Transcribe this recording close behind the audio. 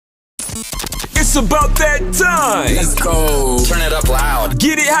It's about that time. Let's go. Turn it up loud.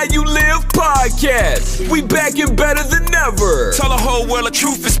 Get It How You Live podcast. We back and better than ever. Tell the whole world the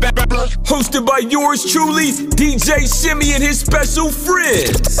truth is better. Hosted by yours truly, DJ Shimmy and his special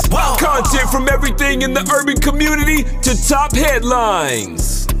friends. Wow. Content from everything in the urban community to top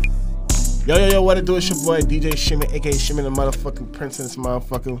headlines. Yo, what it do? It's your boy DJ Shimmy, aka Shimmy the motherfucking princess,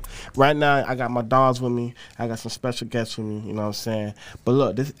 motherfucker. Right now, I got my dogs with me. I got some special guests with me, you know what I'm saying? But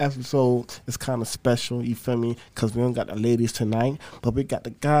look, this episode is kind of special, you feel me? Because we don't got the ladies tonight, but we got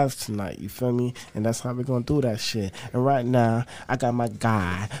the guys tonight, you feel me? And that's how we're going to do that shit. And right now, I got my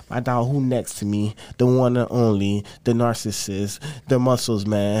guy, my dog who next to me, the one and only, the narcissist, the muscles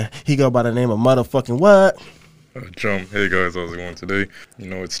man. He go by the name of motherfucking what? Chum. Hey guys, how's it going today? You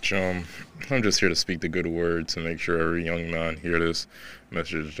know, it's Chum. I'm just here to speak the good word to make sure every young man hear this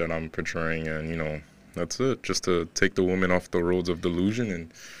message that I'm portraying, and you know, that's it. Just to take the women off the roads of delusion and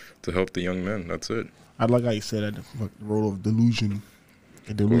to help the young men. That's it. I like how you said that, the role of delusion.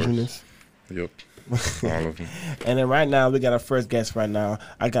 A delusionist. Yep. All of them. And then right now, we got our first guest right now.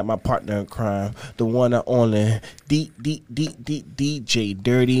 I got my partner in crime, the one and only DJ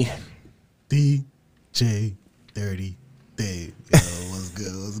Dirty. DJ Dirty Dave. Yo, what's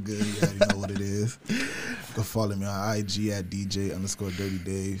good? What's good? You already know what it is. You can follow me on IG at DJ_Dirty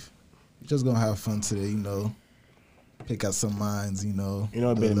Dave. We're just gonna have fun today, you know. Pick out some minds, you know. You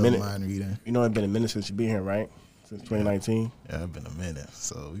know, it's been a minute. Mind reading. You know, it's been a minute since you've been here, right? Since 2019. Yeah, it's been a minute.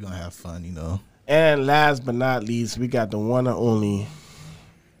 So we're gonna have fun, you know. And last but not least, we got the one and only.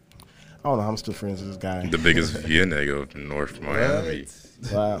 I don't know how I'm still friends with this guy. The biggest VNA of North Miami.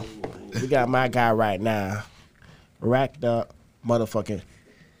 Wow. We got my guy right now, racked up motherfucking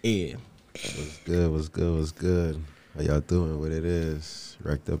Ed. What's good? What's good? What's good? How y'all doing? What it is?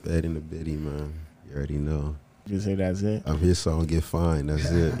 Racked up Ed in the Biddy, man. You already know. You say that's it? I'm here so I don't get fined. That's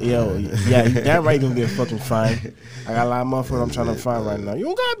it. Yo, yeah, you damn right you gonna get fucking fined. I got a lot of motherfuckers I'm trying to find right now. You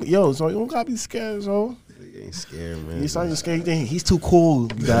don't gotta be, so you don't gotta be scared, so. You ain't scared, man. You starting to scare you think he's too cool,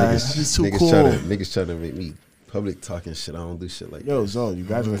 guys. He's too cool. Niggas trying to make me public talking shit. I don't do shit like that. Yo, Zo, you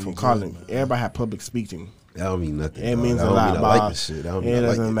graduated from college. Everybody had public speaking. That don't mean nothing. It means a lot, boss. It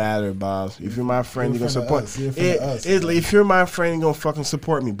doesn't matter, boss. If you're my friend, you're gonna support. If you're my friend, you're gonna fucking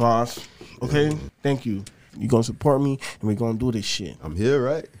support me, boss. Okay? Thank you. You're gonna support me, and we're gonna do this shit. I'm here,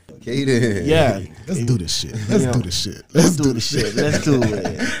 right? Okay, then. Yeah. Let's do this shit. Let's do this shit. Let's do this shit. Let's do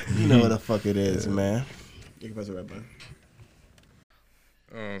it. You know what the fuck it is, man. You can press it right button.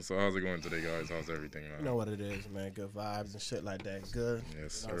 So how's it going today, guys? How's everything, man? You know what it is, man. Good vibes and shit like that. Good.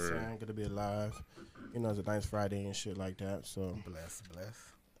 Yes, You know what sir. I'm saying? Good to be alive. You know, it's a nice Friday and shit like that. So Bless.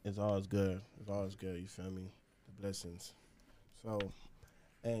 it's always good. It's always good. You feel me? The blessings. So,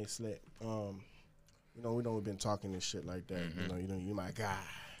 hey, Slick. You know we've been talking and shit like that. Mm-hmm. You know, you my guy.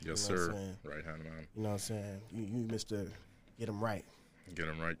 Yes, you know sir. what I'm saying? Right hand man. You know what I'm saying? You Mr. Get him right. Get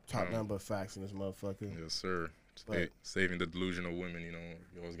them right. Top number of facts in this motherfucker. Yes, sir. But- Saving the delusion of women, you know,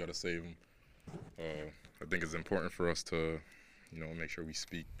 you always got to save them. I think it's important for us to, you know, make sure we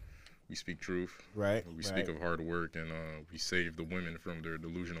speak truth. Right. We speak of hard work, and we save the women from their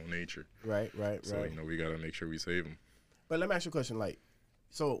delusional nature. Right. So, you know, we got to make sure we save them. But let me ask you a question. Like,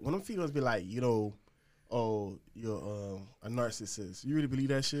 so when them females be like, you know, oh, you're a narcissist, you really believe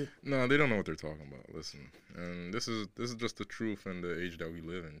that shit? No, they don't know what they're talking about. Listen, and this is just the truth in the age that we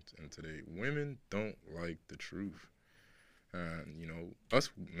live in today. Women don't like the truth, and you know, us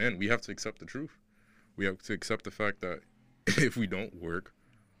men, we have to accept the truth. We have to accept the fact that if we don't work,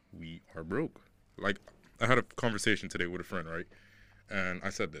 we are broke. Like, I had a conversation today with a friend, right? And I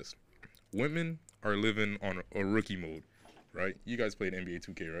said this: women are living on a rookie mode. Right? You guys played NBA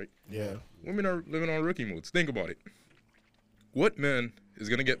 2K, right? Yeah. Women are living on rookie modes. Think about it. What man is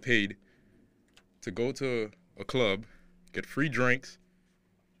going to get paid to go to a club, get free drinks,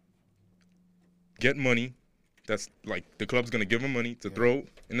 get money? That's like the club's going to give him money to throw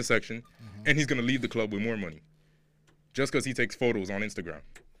in the section, and he's going to leave the club with more money just because he takes photos on Instagram.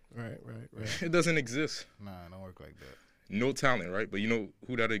 Right. It doesn't exist. Nah, it don't work like that. No talent, right? But you know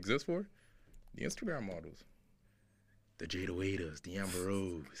who that exists for? The Instagram models. The Jada Waiters, the Amber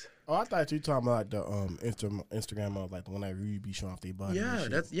Rose. Oh, I thought you were talking about the Instagram of like the one that really be showing off their body.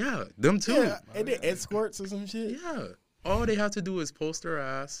 Yeah, them too. Yeah, and they escorts or some shit. Yeah, all they have to do is post their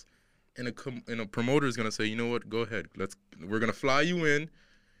ass, and a promoter is gonna say, you know what, go ahead, we're gonna fly you in,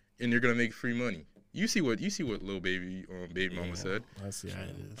 and you're gonna make free money. You see what Lil Baby Mama said. I see how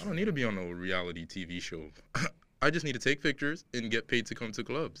it is. I don't need to be on no reality TV show. I just need to take pictures and get paid to come to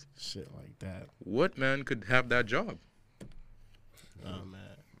clubs. Shit like that. What man could have that job? Oh man.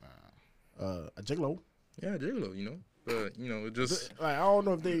 A gigolo. Yeah, J-Lo, you know. but you know, it just Like, I don't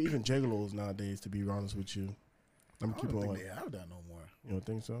know if they even gigolos nowadays, to be honest with you. I'm I keep don't on. think they have that no more. You don't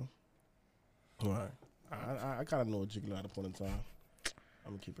think so? All right. I kind of know a gigolo at a point in time.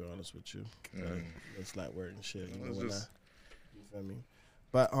 I'm gonna keep it honest with you. It's like word and shit. You know, It's when just- you feel me?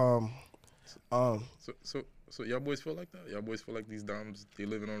 But so y'all boys feel like that? Y'all boys feel like these doms they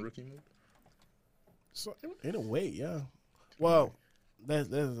living on rookie mode? so in a way, yeah. Well, let's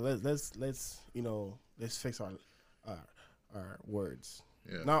you know, let's fix our words.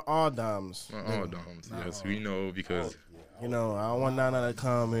 Yeah. Not all doms. Not all doms. Yes, we know because You know, I don't want none to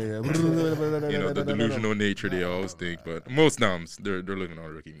come here. you know the delusional nature they always think. But most doms they're living on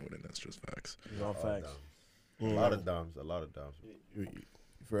rookie mode, and that's just facts. It's all facts. A lot of doms.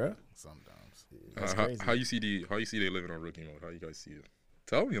 For real? Sometimes. That's How crazy. you see they living on rookie mode? How you guys see it?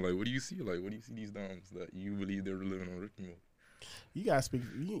 Tell me, like, what do you see? Like, what do you see these doms that you believe they're living on rookie mode? You gotta speak.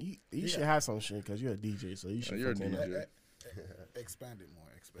 You should have some shit because you're a DJ, so you should. You're a fucking- DJ. Expand it more.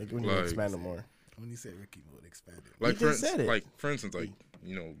 Expand Like, it. when you Like- expand it more. When you say Ricky mode, expand it. Like just said it. for instance, like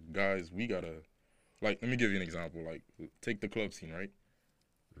you know, guys, we gotta like. Let me give you an example. Like, take the club scene, right?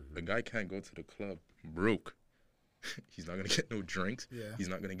 The guy can't go to the club broke. He's not gonna get no drinks. Yeah. He's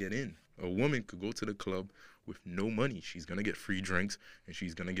not gonna get in. A woman could go to the club with no money. She's gonna get free drinks and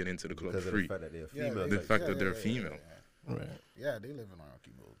she's gonna get into the club Because of free. the fact that they're Yeah, female. The like, fact that they're female. Right. Yeah, they live in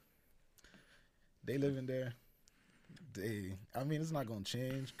Rocky mode. They live in there. I mean, it's not gonna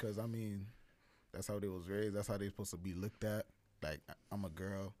change because I mean, that's how they was raised. That's how they supposed to be looked at. Like, I'm a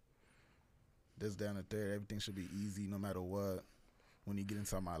girl. This, that, and the third. Everything should be easy no matter what. When you get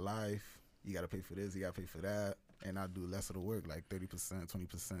into my life, you gotta pay for this. You gotta pay for that. And I do less of the work, like 30%, 20%,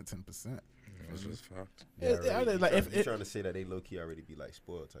 10%. That's just fact. you're trying to say that they low key already be like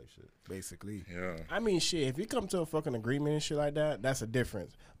spoiled type shit. Basically. Yeah. I mean, shit. If you come to a fucking agreement and shit like that, that's a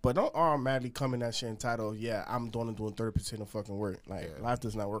difference. But don't automatically come in that shit entitled, yeah, I'm doing 30% of fucking work. Like, life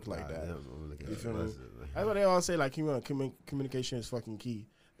does not work like that. You feel me? That's what they all say. Like, communication is fucking key.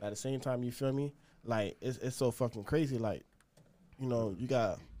 But at the same time, you feel me? Like, it's so fucking crazy. Like, you know, you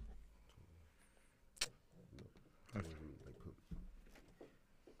got.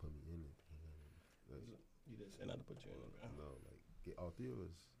 You just said not to put you in it, bro. No, like get all three of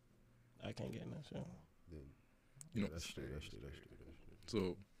us. I can't get in that shit. Then You know. that's straight.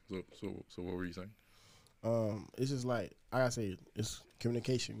 So what were you saying? It's just like I say, it's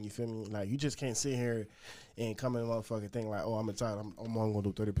communication. You feel me? Like, you just can't sit here and come in a motherfucking thing like, oh, I'm entitled. I'm only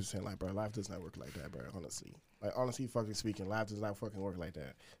gonna do 30%. Like, bro, life does not work like that, bro. Honestly, fucking speaking, life does not fucking work like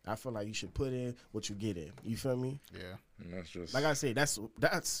that. I feel like you should put in what you get in. You feel me? Yeah. And that's just Like I say, that's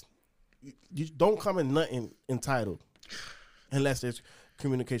you don't come in nothing entitled unless there's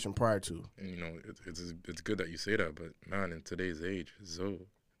communication prior to. and you know it's good that you say that, but man, in today's age,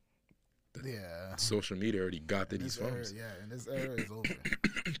 Yeah. social media already got to these This era, phones. yeah, and this era is over.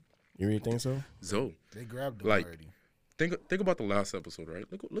 You really think so? So They grabbed them Like, already. think about the last episode, right?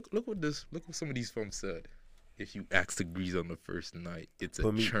 Look what some of these films said. If you ask degrees on the first night, it's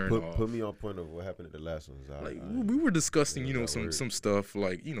a churn off. Put me on point of what happened at the last ones. Like we were discussing, you know, that word. some stuff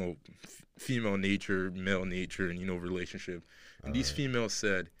like, you know, female nature, male nature, and you know, relationship. And these females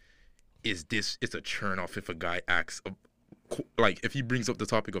said, it's a churn off if a guy acts like if he brings up the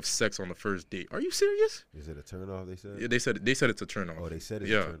topic of sex on the first date. Are you serious? Is it a turn off? They said. Yeah, they said it's a turn off. Oh, they said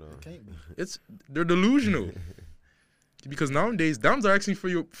it's yeah. a turn off. Can't be. They're delusional. Because nowadays, dams are asking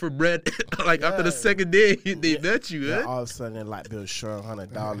for bread like after the second day they met you. Yeah, Eh? all of a sudden, like, Bill Sure, $100,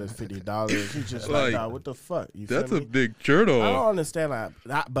 $50. You just Like, like, nah, what the fuck? You That's feel a me? big turn I don't off. understand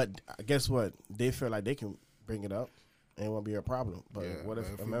that, but guess what? They feel like they can bring it up, and it won't be a problem. But Yeah, what if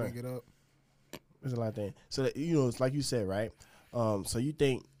but we America? bring it up? There's a lot of things. So that, you know, it's like you said, right? So you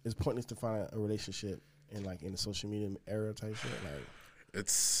think it's pointless to find a relationship in the social media era type shit? Like,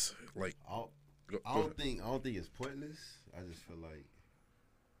 It's like I don't think it's pointless. I just feel like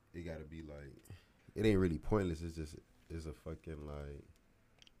it gotta be like it ain't really pointless. It's a fucking like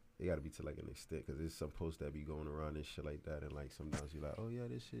it gotta be to like an extent because it's some posts that be going around and shit like that, and like sometimes you like, oh yeah,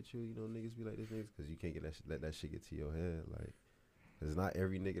 this shit true. You know, niggas be like this niggas because you can't get let that shit get to your head. Like, it's not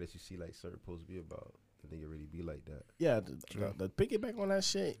every nigga that you see like certain posts be about. The nigga really be like that. yeah, the piggyback on that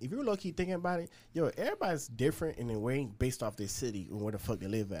shit. If you're low key thinking about it, yo, everybody's different in a way based off their city and where the fuck they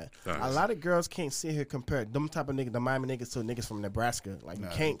live at. Facts. A lot of girls can't sit here compare them type of niggas, the Miami niggas, to niggas from Nebraska. Like, you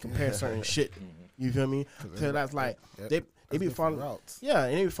can't compare certain shit. You feel me? So that's like they be different following routes. Yeah,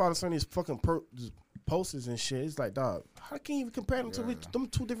 and they be following some of these fucking just posters and shit. It's like, dog, how can you even compare them to them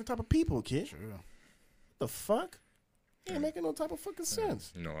two different type of people, kid? True. The fuck? It ain't making no type of fucking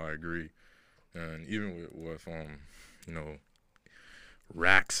sense. No, I agree. And even with you know,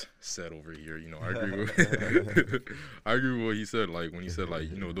 Rax said over here. You know, I agree with I agree with what he said. Like when he said like,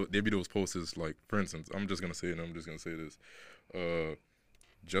 you know, there be those posters like, for instance, I'm just gonna say it. I'm just gonna say this.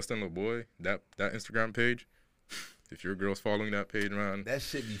 Justin LeBoy, that Instagram page. If your girl's following that page, man, That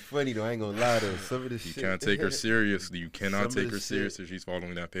shit be funny though. I ain't gonna lie though. Some of the you shit. can't take her serious. You Some cannot of take the her serious shit- if she's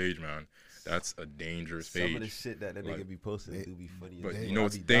following that page, man. That's a dangerous Some of the page. shit that Like, nigga be posting do be funny. as but hell. you know I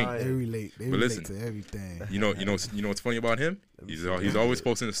what's be the thing? dying. They relate. They But relate listen, to everything. You know what's funny about him? He's always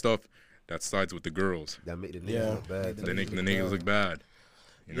posting the stuff that sides with the girls. That make the niggas Yeah. look bad. The niggas look bad.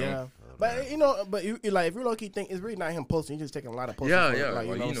 You know? Yeah, but you know, but you like if you low key think it's really not him posting, he's just taking a lot of posts. Yeah, for it, yeah. like,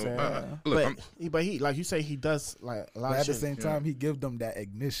 you know what I'm saying? Look, But he like you say he does like a lot But of at the shit. same time, he give them that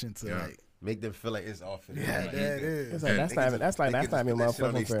ignition to Yeah. like, Make them feel like it's off. Of yeah, that is. It's like, that's not even that's not even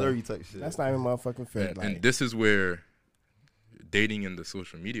motherfucking fair. story type shit. That's not even motherfucking fair. and, Like, and this is where dating in the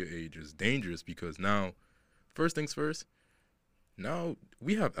social media age is dangerous because now, first things first, now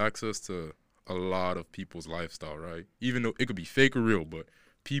we have access to a lot of people's lifestyle, right? Even though it could be fake or real, but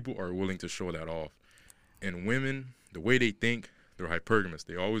people are willing to show that off. And women, the way they think, they're hypergamous.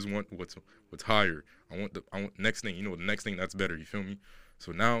 They always want what's higher. I want next thing. You know, the next thing that's better. You feel me?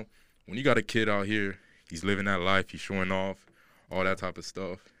 So now, when you got a kid out here, he's living that life. He's showing off, all that type of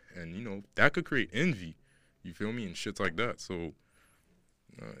stuff, and you know that could create envy. You feel me? And shit like that. So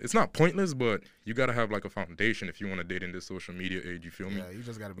it's not pointless, but you gotta have like a foundation if you want to date in this social media age. You feel me? Yeah, you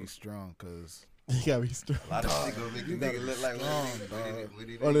just gotta be strong, cause you gotta be strong. A lot of shit gonna make you nigga look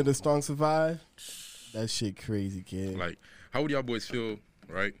like Only the strong survive. That shit crazy, kid. Like, how would y'all boys feel,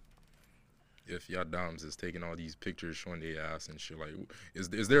 right? If y'all doms is taking all these pictures showing their ass and shit, like,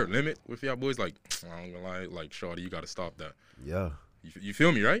 is there a limit with y'all boys? Like, I ain't gonna lie, like, shorty, you gotta stop that. Yeah. You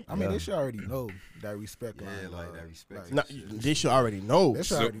feel me, right? I mean, Yeah. they should already know that respect. Yeah, line, like that respect. No, they should already know. They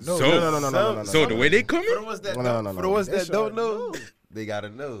should So- already know. so- No. So the way they come For the in, ones that No, don't, no, no, for the no. ones They that should don't already know, they gotta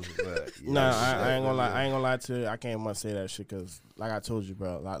know. But yeah, Nah, respect, I ain't gonna lie. yeah. I ain't gonna lie to you. I can't much say that shit because, like I told you,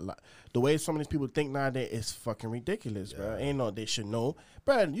 bro, like, the way some of these people think nowadays is fucking ridiculous, bro. Ain't no they should know,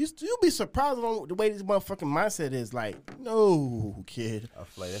 bro. You be surprised on the way this motherfucking mindset is. Like, no, kid, I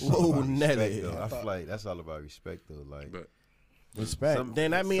feel like that's Whoa, all about Nelly. respect, though. I feel like that's all about respect, though. Like, but respect. Some-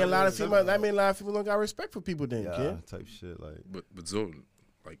 Then that mean a some- lot of some- females. That mean a lot of people don't got respect for people. Then, yeah, kid. type shit. Like, but Zoe,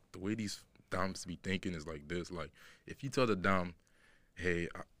 like the way these doms be thinking is like this. Like, if you tell the dom, hey,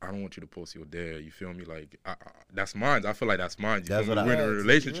 I don't want you to post your dad. You feel me? Like, that's mine. I feel like that's mine. You That's feel me? what We're I- in a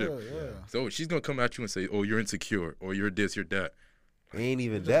relationship. Yeah. So she's gonna come at you and say, "Oh, you're insecure," or "You're this, you're that." it ain't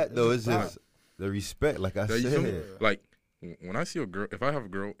even that though. It's just the respect. Like I Yeah, you feel me? said, Like when I see a girl, if I have a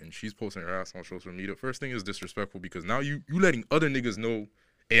girl and she's posting her ass on social media, first thing is disrespectful because now you letting other niggas know,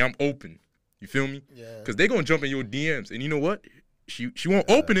 hey, I'm open. You feel me? Yeah. Because they gonna jump in your DMs, and you know what? She won't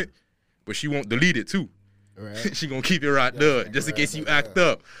open it, but she won't delete it too. Right. She gonna keep it right there, just in case you act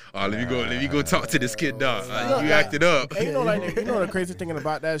up. Let me go talk to this kid, dog. You acted up. And you know, like you know, the crazy thing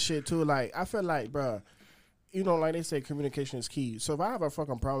about that shit too. Like, I feel like, bro, you know, like they say, communication is key. So if I have a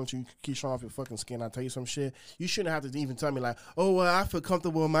fucking problem with you, keep showing off your fucking skin, I tell you some shit. You shouldn't have to even tell me like, oh, well, I feel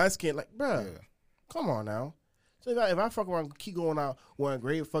comfortable with my skin. Like, bro, come on now. So if I fuck around, keep going out wearing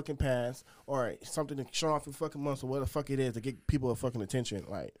great fucking pants or something to show off your fucking muscle, what the fuck it is to get people a fucking attention,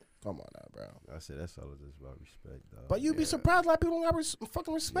 like, come on now, bro. I said that's all it is about respect, dog. But you'd be surprised, like people don't got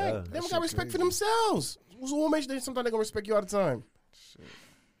fucking respect. Yeah, They that don't shit got respect for crazy. themselves. So what makes you think sometimes they gonna respect you all the time?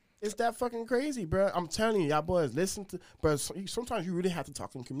 It's that fucking crazy, bro. I'm telling you, y'all boys, listen to, bro. Sometimes you really have to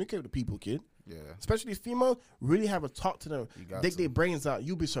talk and communicate with people, kid. Yeah. Especially these females, really have a talk to them. got Dig to. their brains out.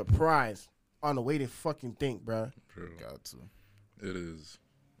 You'll be surprised on the way they fucking think, bro. True. Got to. It is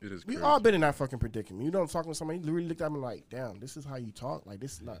We crazy. all been in that fucking predicament. You don't talk to somebody, you really look at them like, damn, this is how you talk. Like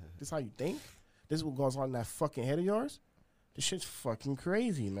this is how you think. This is what goes on in that fucking head of yours. This shit's fucking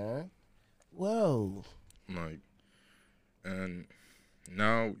crazy, man. Whoa. Like, and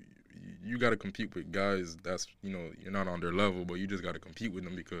now you got to compete with guys that's, you know, you're not on their level, but you just got to compete with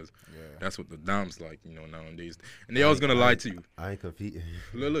them because that's what the dom's like, you know, nowadays. And they always gonna lie to you. I ain't competing.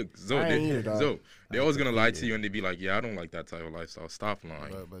 Look, Zoe, I ain't either, dog. they always gonna lie to you and they be like, yeah, I don't like that type of lifestyle. Stop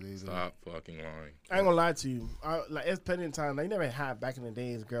lying. But these Stop fucking lying. I ain't gonna lie to you. Like it's plenty of times. Like, you never had back in the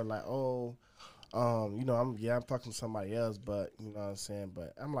days, girl. Like, oh, you know, I'm talking to somebody else, but you know what I'm saying.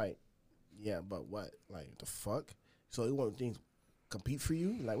 But I'm like, yeah, but what? Like the fuck? So you want things compete for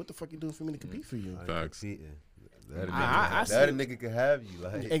you? Like, what the fuck you doing for me to compete for you? I ain't Facts. competing. That a I nigga, that a see- nigga could have you.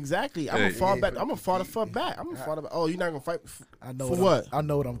 Like, Exactly. I'm gonna fall back. I'm gonna fall the fuck back. I'm gonna fall the back. Oh, you're not gonna fight I know for what? what? I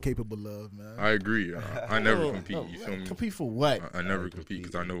know what I'm capable of, man. I agree. I never No, compete. no, You feel me? Compete for what? I never compete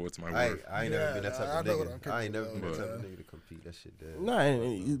because I know what's my I worth. ain't never been that type I of know what I'm nigga. I ain't never capable been of, that type of man. nigga to compete. That shit dead. No,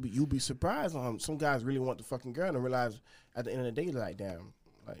 and you'll be surprised on some guys really want the fucking girl and realize at the end of the day, like, damn,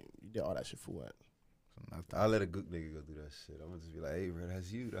 like you did all that shit for what? I'll let a good nigga go do that shit. I'm gonna just be like, hey, bro,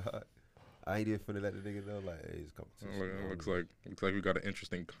 that's you, dog. I ain't even finna let the nigga know, like, hey, it's competition. Looks like we got an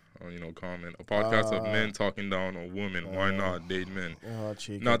interesting, comment. A podcast of men talking down on women. Why not date men?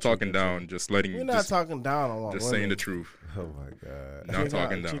 Chica, Not talking Chica, down, just letting. We're not just, talking down on just women. saying the truth. Oh my god. Not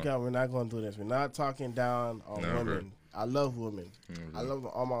talking down. Chica, we're not going to do this. We're not talking down on Never. women. I love women. I love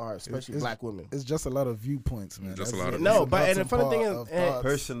them all my heart, especially It's- black women. It's just a lot of viewpoints, man. Just a That's lot it. of No, It's but- and nuts the funny thing part is- of and- thoughts.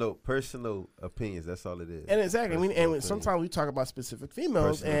 Personal opinions. That's all it is. And exactly, Personal and opinions. sometimes we talk about specific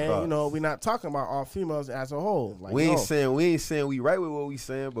females, Personal and thoughts. we're not talking about all females as a whole. Like, we ain't no. saying we right with what we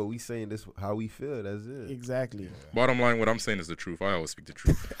saying, but we saying this how we feel. That's it. Exactly. Bottom line, what I'm saying is the truth. I always speak the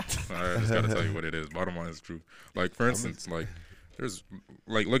truth. I just gotta tell you what it is. Bottom line is the truth. Like for instance, like there's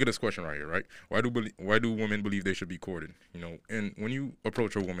like look at this question right here, right? Why do women believe they should be courted? And when you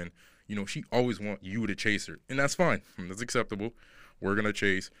approach a woman, she always want you to chase her, and that's fine. That's acceptable. We're gonna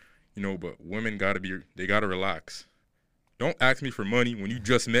chase, but women they gotta relax. Don't ask me for money when you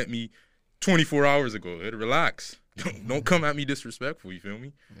just met me 24 hours ago. Relax. Don't come at me disrespectful. You feel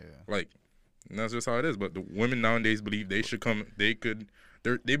me? Yeah. Like, and that's just how it is. But the women nowadays believe they should come. They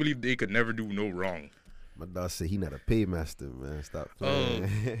believe they could never do no wrong. My dog said he not a paymaster, man. Stop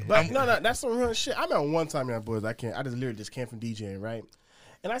playing. But no, that's some real shit. I remember one time, boys, I just literally just came from DJing, right?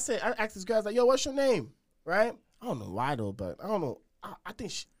 And I asked this guy, I was like, yo, what's your name? Right? I don't know why though, but I don't know. I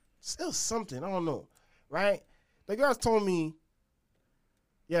think it was something. I don't know. Right? The girls told me,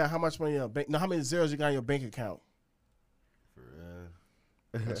 yeah, how much money in your bank? No, how many zeros you got in your bank account? For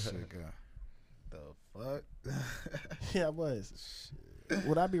real. That shit got the fuck. Yeah, I was.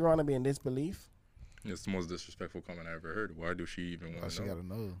 Would I be wrong to be in disbelief? It's the most disrespectful comment I ever heard. Why do she even Why want she to know? gotta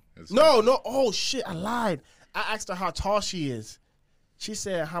know? No. Oh shit, I lied. I asked her how tall she is. She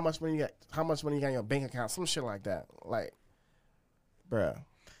said how much money you got in your bank account, some shit like that. Like, bruh,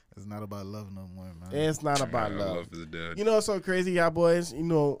 It's not about love no more, man. it's not about love. Love is dead. You know what's so crazy, y'all boys?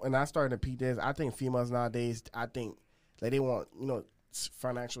 And I started to peep this. I think females nowadays, like they want,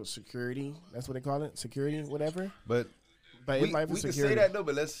 financial security. That's what they call it, security, whatever. But But we it might be can security. say that though.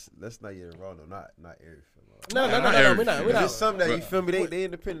 But let's not get it wrong though. Not every female. No, not we're every not. female. We're There's not. some that you But- feel me. They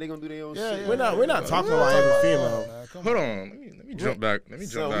independent. They gonna do their own shit. We're not talking about every female. Man, come Hold on. on. Let me jump back. Let me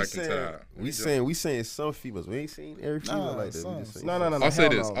So jump we back saying, into that. Let me we jump- saying some females. We ain't seen every female like that. some- We just saying No. some. I'll say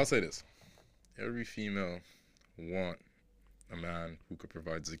hell this. no. I'll say this. Every female want a man who could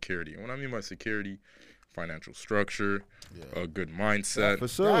provide security. And what I mean by security, financial structure, a good mindset, For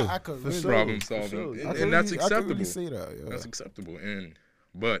sure. I could For really- sure. problem For solving, sure. and, I could and that's really- I could acceptable. really say that, yeah. That's acceptable.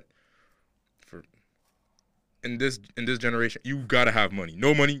 But in this generation, you gotta have money.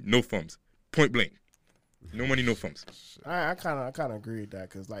 No money, no thumbs. Point blank. No money, no thumbs. I kind of agree with that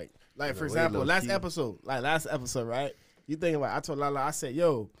because like for way example, low last key. episode, right? You think about? I told Lala, I said,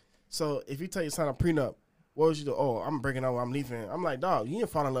 yo, so if you tell your son a prenup, what would you do? Oh, I'm breaking up. I'm leaving. I'm like, dog, you didn't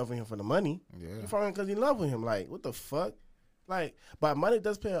fall in love with him for the money. Yeah. You fall in because you love with him. Like, what the fuck? Like, but money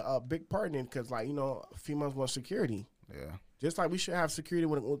does play a big part in it because, like, females want security. Yeah. Just like we should have security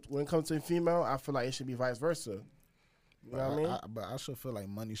when it comes to a female, I feel like it should be vice versa. You know what I mean? But I should feel like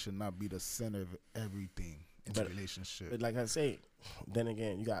money should not be the center of everything in a relationship. But like I say, then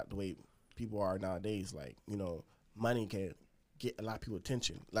again, you got the way people are nowadays. Like, money can get a lot of people's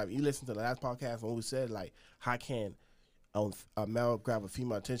attention. Like, you listen to the last podcast when we said, like, how can a male grab a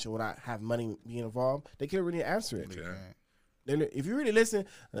female attention without have money being involved? They can't really answer it. Yeah. If you really listen,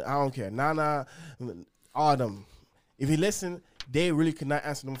 I don't care. Nana, all of them. If you listen, they really could not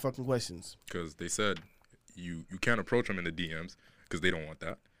answer them fucking questions. Because they said you can't approach them in the DMs because they don't want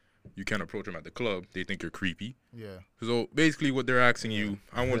that. You can't approach them at the club. They think you're creepy. Yeah. So basically what they're asking you,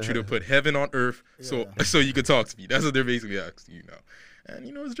 I want you to put heaven on earth so you can talk to me. That's what they're basically asking you now. And,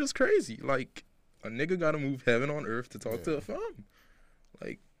 it's just crazy. Like, a nigga got to move heaven on earth to talk to a femme.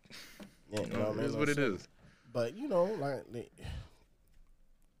 Like, Yeah, it is what it is. But like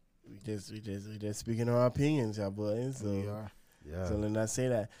we just speaking our opinions, y'all boys. So, We are. Yeah. so let not say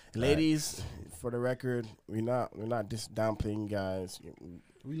that, ladies. For the record, we're not just downplaying you guys.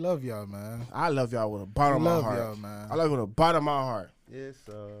 We love y'all, man. I love y'all with the bottom We of love my heart. y'all, man. I love you with the bottom of my heart. Yes,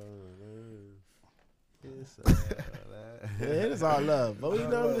 Yeah, it is all love, but you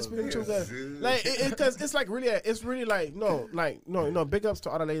know, let's be the truth. Like, because it's like really, it's really like no, big ups to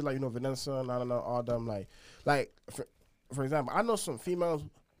all the ladies, like Vanessa and I don't know all them, like for example, I know some females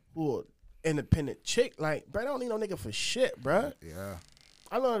who are independent chick, like, bro, I don't need no nigga for shit, bro. Yeah.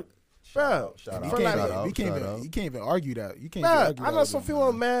 I know, bro. You can't even argue that. You can't. Argue I know some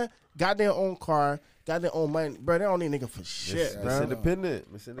female man got their own car, got their own money, bro. They don't need nigga for shit, bro. It's independent.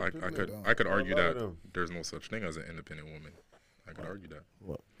 I could argue that there's no such thing as an independent woman. I could argue that.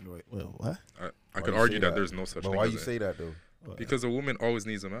 What? I could argue that there's no such thing. But why as you say that though? Because a woman always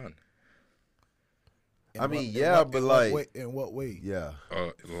needs a man. I mean, yeah, but like, in what way? Yeah.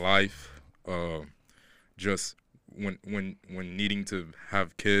 Life, just when needing to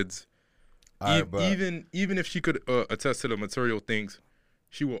have kids, even if she could attest to the material things,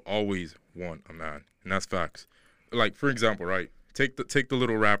 she will always want a man, and that's facts. Like, for example, right? Take the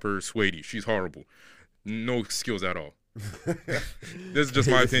little rapper Sweetie. She's horrible, no skills at all. This is just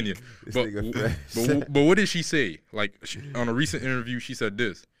my opinion. But what did she say? Like, on a recent interview, she said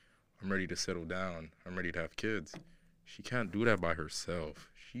this: "I'm ready to settle down. I'm ready to have kids." She can't do that by herself.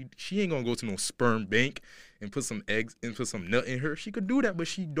 She ain't gonna go to no sperm bank and put some eggs and put some nut in her. She could do that, but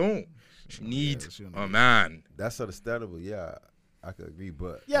she don't. She needs a man. That's understandable. Yeah, I could agree,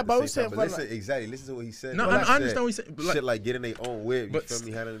 but yeah, but we said, listen, exactly. Listen to what he said. No, I understand what he said. But shit like getting their own whip. You feel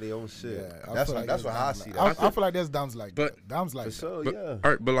me? Handling their own shit. Yeah, that's what I see. I feel like there's dams like that. Dams like so, but, yeah.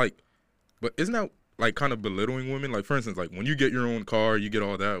 All right, but isn't that like kind of belittling women? Like, for instance, like when you get your own car, you get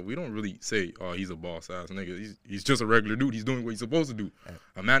all that. We don't really say, "Oh, he's a boss ass nigga." He's just a regular dude. He's doing what he's supposed to do.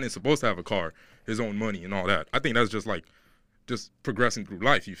 A man is supposed to have a car, his own money, and all that. I think that's just like progressing through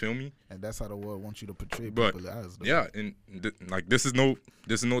life. You feel me? And that's how the world wants you to portray people as. Though. Yeah, and like this is no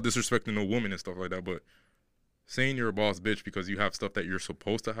disrespect to no woman and stuff like that, but saying you're a boss bitch because you have stuff that you're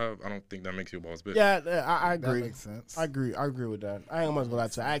supposed to have, I don't think that makes you a boss bitch. Yeah, I agree. That makes sense. I agree with that. I ain't much gonna lie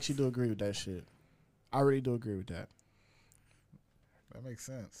to you. I actually do agree with that shit. I really do agree with that. That makes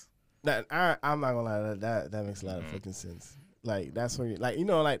sense. I'm not gonna lie. That makes a lot of fucking sense. Like, that's when you like,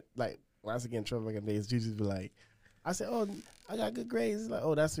 like when I was getting in trouble back in the days, Jesus be like, I said, "Oh, I got good grades." It's like,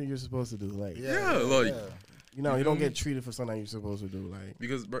 "Oh, that's what you're supposed to do." Like, you don't get treated for something you're supposed to do. Like,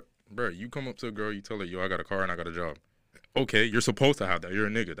 because bro, you come up to a girl, you tell her, "Yo, I got a car and I got a job." Okay, you're supposed to have that. You're a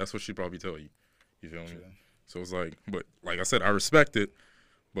nigga. That's what she probably tell you. You feel me? So it's like, but like I said, I respect it,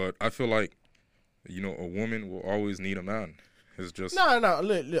 but I feel like, a woman will always need a man. It's just no.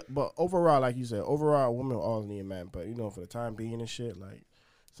 Look, but overall, like you said, a woman will always need a man. But for the time being and shit, like,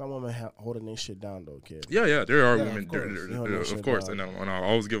 some women holding their shit down though, kid. Yeah, there are women, of course, and I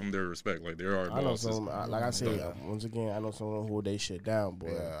always give them their respect. Like, there are. I know some, like I said, once again, I know someone who hold their shit down,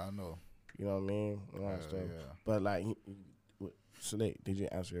 boy. Yeah, I know. You know what I mean? But like, so did you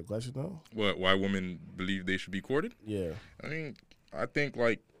answer your question though? What? Why women believe they should be courted? Yeah. I mean, I think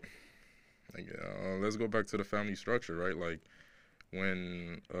like let's go back to the family structure, right? Like,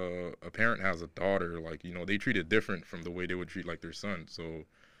 when a parent has a daughter, like, they treat it different from the way they would treat like their son. So,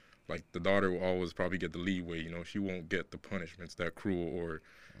 like, the daughter will always probably get the leeway. She won't get the punishments that cruel, or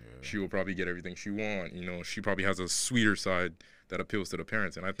she will probably get everything she wants. She probably has a sweeter side that appeals to the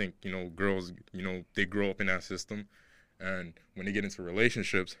parents. And I think, girls, they grow up in that system, and when they get into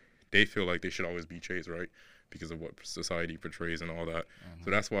relationships, they feel like they should always be chased, right? Because of what society portrays and all that.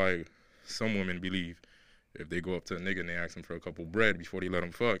 So that's why some women believe if they go up to a nigga and they ask him for a couple bread before they let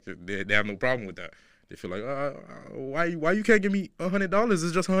him fuck, they have no problem with that. They feel like, why you can't give me $100?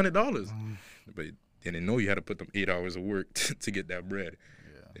 It's just $100. But they didn't know you had to put them 8 hours of work to get that bread.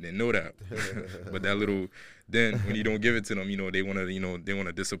 They didn't know that. But that little, then when you don't give it to them, they want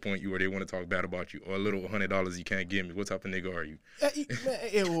to disappoint you, or they want to talk bad about you, or a little $100 you can't give me. What type of nigga are you?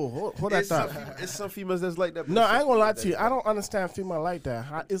 Hold that thought. It's some females that's like that. No, I ain't gonna lie to you. I don't understand female like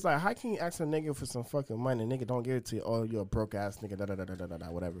that. It's like, how can you ask a nigga for some fucking money? Nigga don't give it to you. Oh, you're a broke ass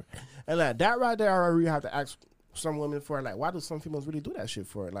nigga. Whatever. And like that right there, I really have to ask some women for. Like, why do some females really do that shit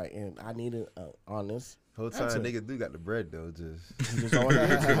for? Like, and I need an honest. Whole time niggas do got the bread though, just all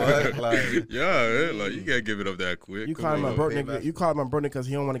that. like, you can't give it up that quick. You call him a broke nigga. You call him a broke nigga because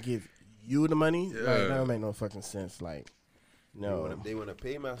he don't want to give you the money. Yeah. Like, that don't make no fucking sense. Like, no, they want to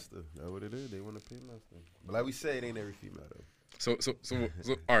pay master. That's what it is. They want to pay master. But like we say, it ain't every female though. So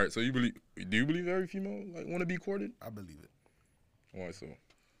all right. So do you believe every female like want to be courted? I believe it. Why so?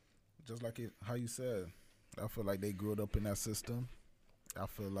 Just like how you said, I feel like they grew up in that system. I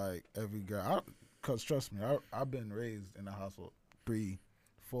feel like every girl. Cause trust me, I've been raised in a household 3-4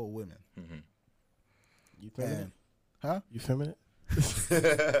 women. You feminine? Huh? You feminine?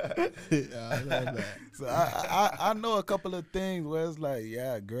 So I know a couple of things where it's like,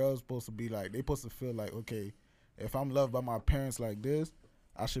 yeah, girls supposed to be like, they supposed to feel like, okay, if I'm loved by my parents like this,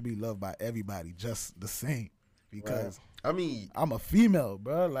 I should be loved by everybody just the same. Because I mean, I'm a female,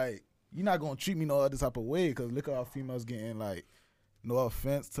 bro. Like, you're not gonna treat me no other type of way. Because look at how females getting, like, no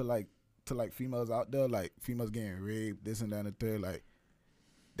offense to females out there, like females getting raped, this and that and the third. Like,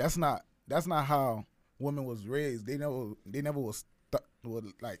 that's not how women was raised. They never was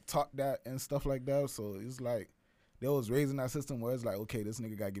like taught that and stuff like that. So it's like they was raised in that system where it's like, okay, this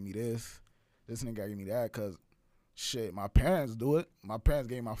nigga gotta give me this nigga gotta give me that. Cause shit, my parents do it. My parents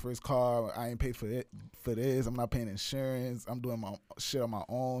gave me my first car. I ain't paid for this. I'm not paying insurance. I'm doing my shit on my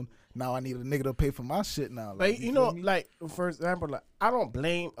own. Now I need a nigga to pay for my shit now. Like, you know, like, for example, like, I don't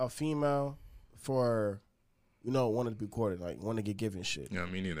blame a female for, you know, wanting to be courted, like, want to get given shit. Yeah,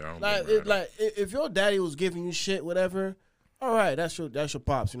 me neither. I don't Like, blame her. like, if your daddy was giving you shit, whatever, all right, that's your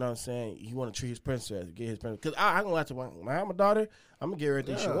pops. You know what I'm saying? You want to treat his princess, get his princess. Because I gonna have to, when I have a daughter, I'm gonna get her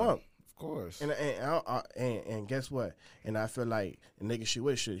everything she want. Of course. And guess what? And I feel like the nigga she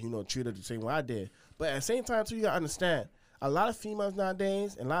with should, you know, treat her the same way I did. But at the same time, too, you gotta understand, a lot of females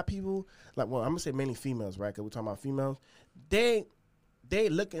nowadays, and a lot of people, like, well, I'm gonna say mainly females, right? Because we're talking about females. They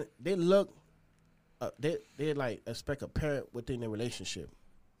like expect a parent within their relationship,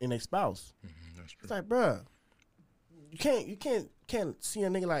 in their spouse. That's true. It's like, bruh, you can't see a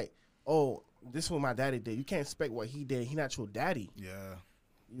nigga like, oh, this is what my daddy did. You can't expect what he did. He not your daddy. Yeah.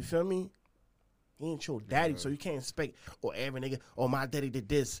 You feel me? He ain't your daddy, so you can't expect, every nigga, my daddy did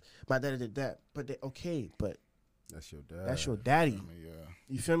this, my daddy did that. But but that's your dad. that's your daddy. I mean, yeah.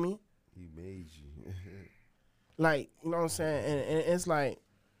 You feel me? He made you. Like, you know what I'm saying? And it's like,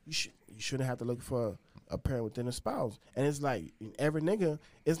 you shouldn't have to look for a parent within a spouse. And it's like, every nigga,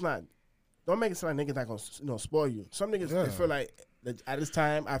 it's not, don't make it sound like niggas not gonna, you know, spoil you. Some niggas they feel like, at this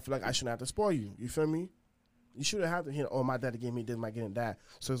time, I feel like I shouldn't have to spoil you. You feel me? You shouldn't have to hear, my daddy gave me this, my getting that.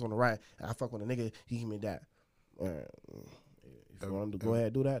 So it's on the right. And I fuck with a nigga, he give me that. If you want to go ahead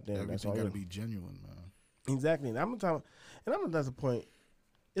and do that, then that's all. Everything gotta be genuine, man. Exactly. And I'm talking, that's the point.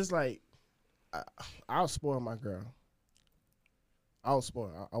 It's like, I'll spoil my girl. I'll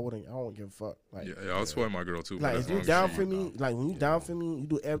spoil. I don't give a fuck. Like, Yeah, I'll spoil my girl too. like, but if as you long as down she- for me, like, when you down for me, you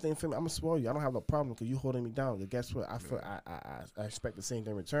do everything for me, I'm gonna spoil you. I don't have no problem because you holding me down. But guess what? I feel I expect the same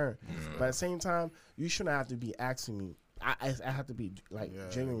thing in return. But at the same time, you shouldn't have to be asking me. I have to be like Yeah,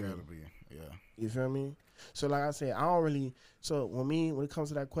 genuine. it gotta be. Yeah. You feel me? So like I said, I don't really. So when it comes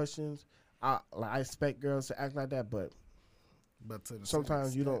to that questions, I expect girls to act like that, but to the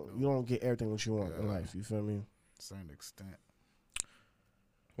sometimes same you extent, don't get everything what you want in Yeah. life. You feel me? certain extent.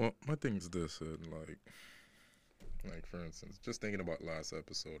 Well, my thing is this, like for instance, just thinking about last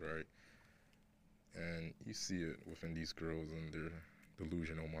episode, right? And you see it within these girls and their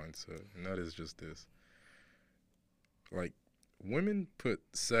delusional mindset, and that is just this. Like, women put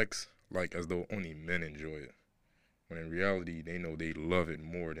sex like as though only men enjoy it, when in reality they know they love it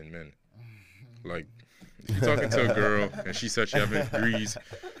more than men. Like, if you're talking to a girl and she said she hasn't greased,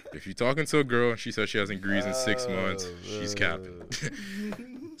 if you're talking to a girl and she said she hasn't greased in 6 months, she's capping.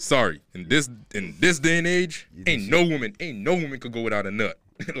 Sorry, in this day and age, ain't no woman could go without a nut.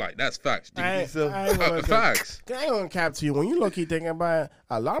 Like, that's facts. Dude. I ain't gonna Facts. I ain't gonna cap to you. When you low key thinking about it,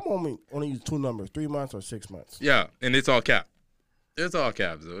 a lot of women only use 2 numbers, 3 months or 6 months. Yeah, and it's all cap. It's all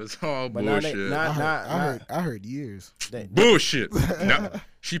caps though. It's all But now bullshit. they, I heard years. Bullshit. Nah,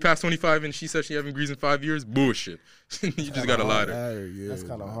 she passed 25 and she said she haven't greased in 5 years. Bullshit. You just gotta lie to I her. heard years. that's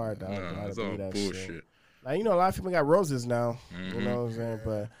kind of hard. Nah, it's all bullshit. Like, you know, a lot of people got roses now. You know what I'm saying?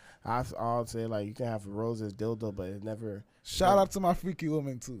 But I'll say, like, you can have roses, dildo, but it never. Shout out to my freaky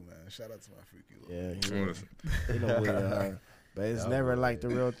woman too, man. Shout out to my freaky woman. Yeah, you know, Listen, they know what they are. But it's never like the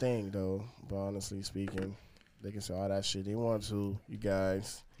real thing, though. But honestly speaking, they can say all that shit they want to. You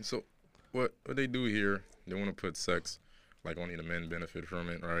guys. so what they do here, they want to put sex like only the men benefit from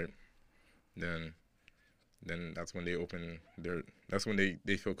it, right? Then that's when they open that's when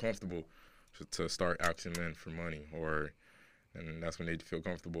they feel comfortable to start asking men for money, and that's when they feel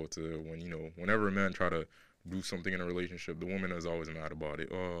comfortable to whenever a man try to do something in a relationship, the woman is always mad about it.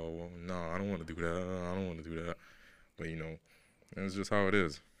 Oh, well, no, I don't want to do that. I don't want to do that. But it's just how it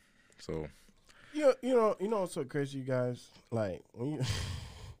is. So You know what's so crazy, you guys? Like, when you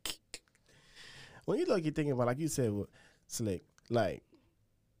look, you're thinking about, like you said, Slick, like,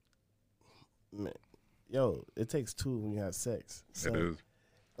 man, yo, it takes 2 when you have sex. So, it is.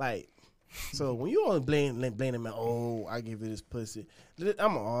 like, so when you always blame them, oh, I give you this pussy, I'm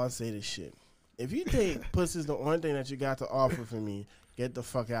gonna always say this shit. If you think pussy's the only thing that you got to offer for me, get the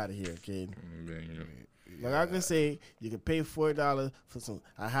fuck out of here, kid. Like I could say, you can pay $40 for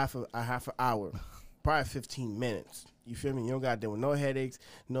a half an hour, probably 15 minutes. You feel me? You don't got to deal with no headaches,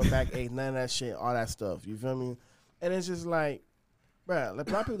 no backaches, none of that shit, all that stuff. You feel me? And it's just like, bruh, like,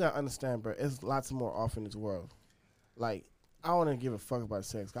 a lot of people gotta understand, bruh. There's lots more off in this world. Like, I don't want to give a fuck about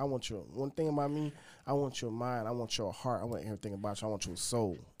sex. I want your one thing about me. I want your mind. I want your heart. I want everything about you. I want your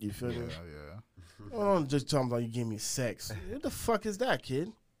soul. You feel me? Yeah. I don't just talking about you give me sex. What the fuck is that,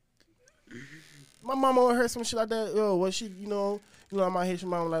 kid? My mama heard some shit like that. Yo, what she, my Haitian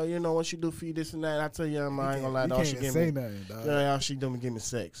mama like, what she do for you, this and that. And I tell you, I ain't gonna lie, You all she can't give say me. nothing, dog. Yeah, all she do me give me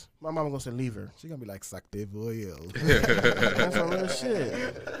sex. My mama gonna say leave her. She gonna be like, "Suck that voyelle." That's some real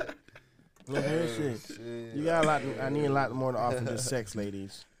shit. Real shit. You got a lot. I need a lot more to offer than sex,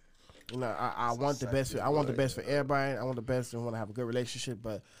 ladies. I want the best. I want the best for everybody. I want the best and want to have a good relationship.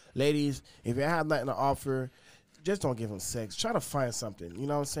 But ladies, if you have nothing to offer, just don't give him sex. Try to find something. You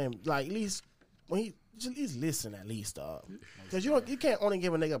know what I'm saying? Like at least at least listen at least, dog. Because you can't only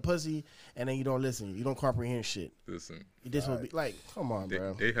give a nigga a pussy and then you don't listen. You don't comprehend shit. Listen, This would be like, come on,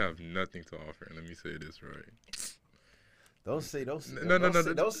 bro. they have nothing to offer. And let me say this right. Don't say No.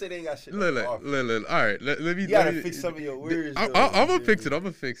 Don't say they ain't got shit. Look. All right, let me. You gotta fix some of your words. I'm gonna fix it. I'm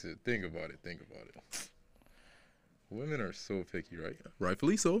gonna fix it. Think about it. Women are so picky, right?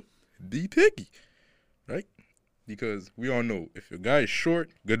 Rightfully so. Be picky, right? Because we all know if your guy is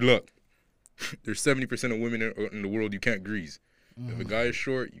short, good luck. There's 70% of women in the world you can't grease. If a guy is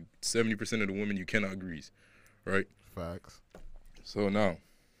short, 70% of the women you cannot grease, right? Facts. So now,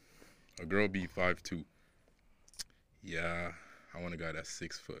 a girl be 5'2". Yeah, I want a guy that's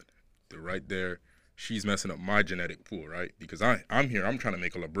 6 foot. They're right there. She's messing up my genetic pool, right? Because I'm here. I'm trying to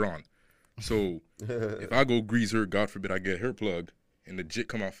make a LeBron. So if I go grease her, God forbid I get her plug, and the jit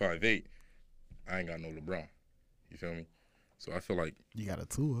come out 5'8", I ain't got no LeBron. You feel me? So I feel like You got a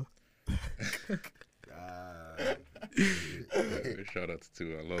tour. shout out to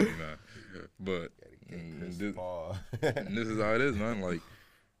Tua. I love you, man. But this is how it is, man. Like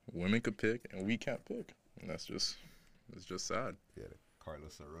women could pick and we can't pick, and it's just sad. Yeah,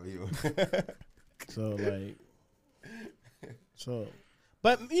 Carlos Arroyo.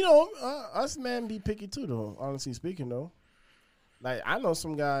 But us men be picky too, though. Honestly speaking, though, like I know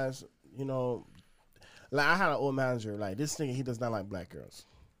some guys, like I had an old manager. Like this nigga, he does not like black girls.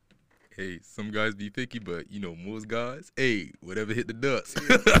 Hey, some guys be picky, but most guys, hey, whatever hit the dust.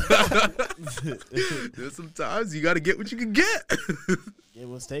 There's sometimes you got to get what you can get. It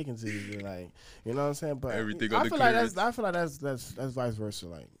was taken to you, like you know what I'm saying. But Everything I on the feel like clearance. that's vice versa.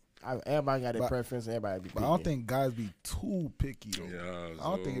 Like everybody got their preference, everybody be picky. But I don't think guys be too picky though. Yeah, I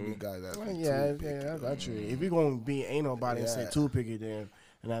don't think it so- be guys that be Yeah, too picky. that's true. If you're gonna be ain't nobody and say Yeah. too picky, then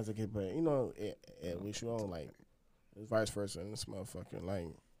and that's a kid. But we should all like it's vice versa in this motherfucker. Like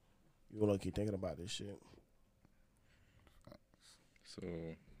you gonna keep thinking about this shit. So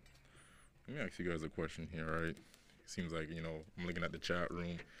let me ask you guys a question here, all right? Seems like, I'm looking at the chat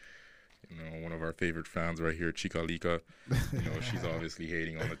room. One of our favorite fans right here, Chica Lika. She's obviously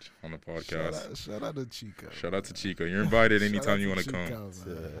hating on the podcast. Shout out to Chica. Shout out to Chica. You're invited Shout out anytime to you want to Chica, come.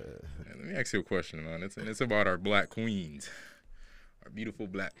 man. And let me ask you a question, man. It's about our black queens. Our beautiful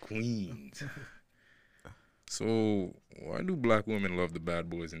black queens. So why do black women love the bad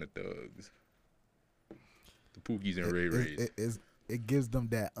boys and the thugs? The Pookies and Ray Rays. It gives them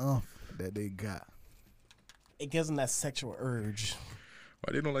that that they got. It gives them that sexual urge.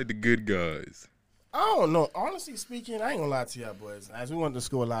 Why they don't like the good guys? I don't know. Honestly speaking, I ain't gonna lie to y'all boys. As we went to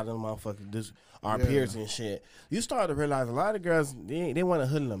school, a lot of them motherfuckers, our peers and shit, you start to realize a lot of girls, they want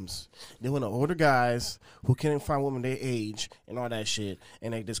hoodlums. They want older guys who couldn't find women their age and all that shit,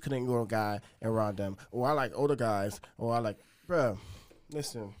 and they just couldn't go a guy around them. Or I like older guys, or I like, bruh,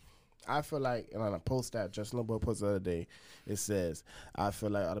 listen, I feel like, and on a post that Justin Little Boy posted the other day, it says, I feel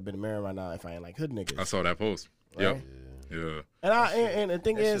like I'd have been married right now if I ain't like hood niggas. I saw that post. Right? Yep. Yeah. And the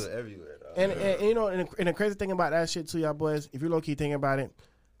thing That is, shit everywhere, dog. and the crazy thing about that shit too, y'all boys, if you low key thinking about it,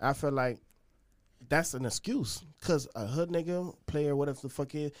 I feel like that's an excuse. Cause a hood nigga, player, whatever the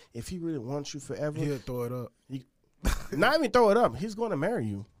fuck is, if he really wants you forever, He'll throw it up. not even throw it up, he's going to marry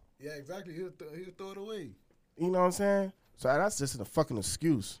you. Yeah, exactly. He'll throw it away. You know what I'm saying? So that's just a fucking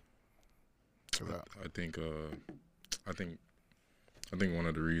excuse. I think one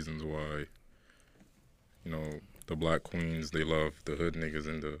of the reasons why, the black queens, they love the hood niggas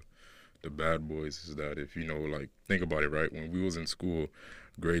and the bad boys is that if think about it, right? When we was in school,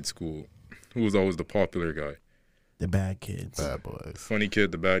 grade school, who was always the popular guy? The bad kids. Bad boys. Funny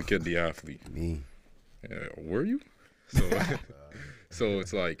kid, the bad kid, the athlete. Me. Were you? So, so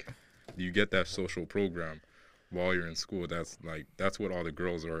it's like you get that social program while you're in school. That's what all the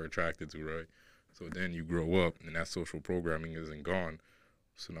girls are attracted to, right? So then you grow up, and that social programming isn't gone.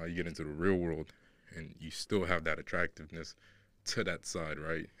 So now you get into the real world, and you still have that attractiveness to that side,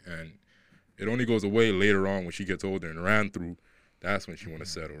 right? And it only goes away later on when she gets older and ran through. That's when she want to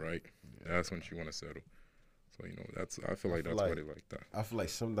settle, right? That's when she want to settle. So I feel like that's why they like that. I feel like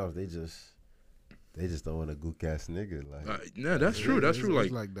sometimes they just don't want a gook ass nigga. Like, yeah, that's true. That's true.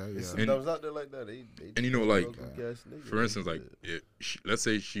 Like that, yeah. sometimes out there like that. They And just like, want a gook-ass nigga. for instance, like, let's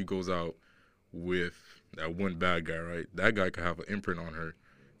say she goes out with that one bad guy, right? That guy could have an imprint on her.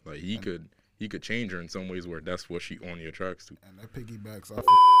 Like, he could change her in some ways where that's what she only attracts to. And that piggybacks off of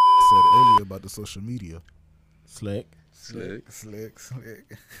said earlier about the social media. Slick. Slick.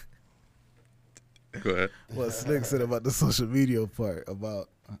 Go ahead. What Slick said about the social media part, about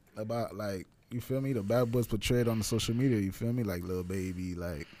like, you feel me, the bad boys portrayed on the social media, you feel me, like Lil Baby,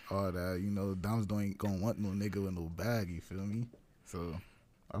 like all that, Doms ain't gonna want no nigga with no bag, you feel me? So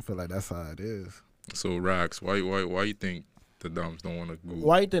I feel like that's how it is. So Rax, why you think the Doms don't want to go?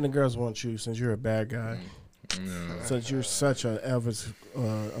 Why you think the girls want you since you're a bad guy? Yeah. Since you're such a Elvis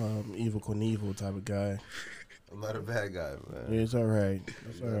Evil Knievel type of guy. I'm not a bad guy, man. Yeah, it's all right.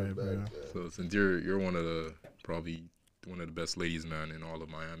 It's all right, bro. So since you're one of the probably one of the best ladies, man, in all of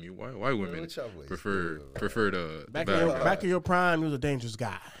Miami, why women what y'all boys prefer doing, the Back bad guy? in your prime, you was a dangerous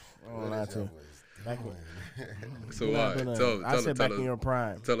guy. I won't lie What to you. y'all boys Back doing? So You're why? not gonna- Tell I said back us, in your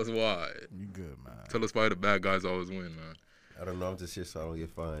prime. tell us why. You good, man. Tell us why the bad guys always win, man. I don't know. I'm just here so I don't get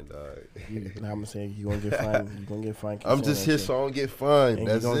fined, dog. I'm saying you gonna get fined. You gonna get fined. keep I'm saying just that here shit. so I don't get fined. And you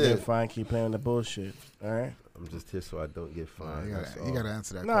That's gonna get it. fined. Keep playing the bullshit. All right. I'm just here so I don't get fined. You That's gotta, all. you gotta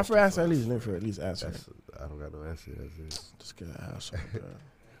answer that Nah, question for answer at first. least answer. it. That's, I don't got no answer. That's it. Just get an asshole, bro.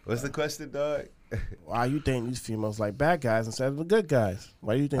 What's the question, dog? Why you think these females like bad guys instead of the good guys?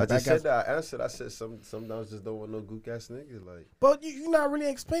 Why do you think I bad just guys? said that. I answered. I said sometimes just don't want no gook ass nigga. Like But you're not really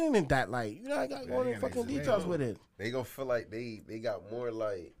explaining it that like you not got going you in gotta fucking explain details it. with it. they gonna feel like they got more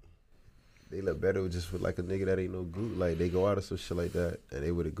like they look better just with like a nigga that ain't no gook. Like they go out or some shit like that, and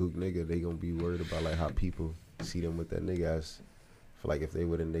they with a gook nigga, they gonna be worried about like how people see them with that nigga. As feel like if they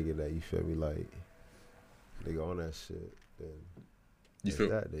with a nigga that, you feel me, like they go on that shit, then You like feel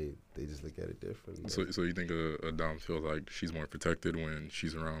that they just look at it differently. so you think a Dom feels like she's more protected when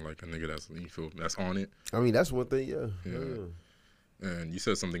she's around like a nigga that's on it? I mean, that's one thing, yeah. Yeah. And you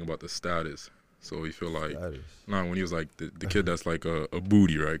said something about the status. So you feel like Status. nah, when he was like the kid that's like a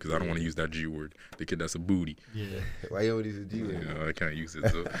booty, right? Because I don't want to use that G word. The kid that's a booty. Why you always a G? Yeah, I can't use it.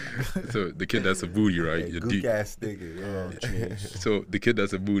 So the kid that's a booty, right? Yeah, Your gook D- ass nigga, yeah. So the kid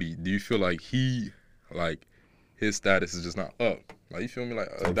that's a booty, do you feel like his status is just not up? Like, you feel me? Like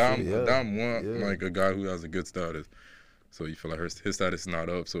a Dom want Yeah. like a guy who has a good status. So you feel like his status is not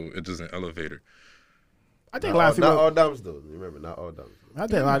up, so it's just an elevator. I think Not a lot of all females. doms though. Remember, not all doms. I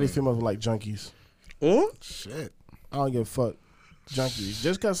think a lot of these females are like junkies. Oh, Shit. I don't give a fuck. Junkies.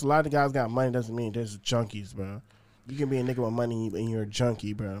 Just because a lot of guys got money doesn't mean they're just junkies, bro. You can be a nigga with money and you're a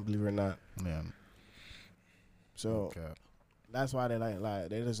junkie, bro. Believe it or not. Man. So Okay. that's why they like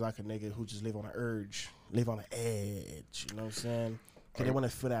they just like a nigga who just live on an urge, live on an edge. You know what I'm saying? Cause they want to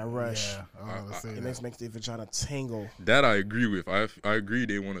feel that rush. Yeah, I was gonna say It that. makes their vagina tingle. that I agree with. I agree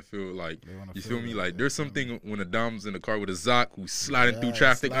they want to feel like, They wanna you feel feel me? that, Like there's something when a Dom's in the car with a Zoc who's sliding through Yeah,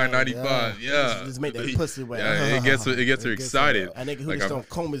 traffic, slide, I-95. Yeah. Just make that pussy wet. Yeah, it gets her excited. A nigga who Like, just I've- don't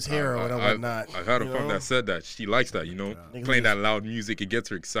comb his hair or whatnot. I've had a you friend know? that said that she likes that, Nigga playing who that loud music, it gets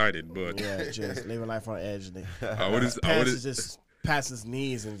her excited. But Yeah, just living life on the edge. Nigga. I wouldn't. Pants is just past his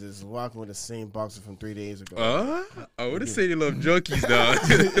knees and just walking with the same boxer from 3 days ago. I wouldn't say they love junkies, dog.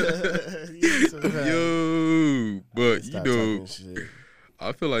 Yo, but Stop talking shit.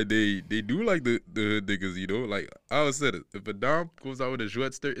 I feel like they do like the niggas, Like I always said, if a Dom goes out with a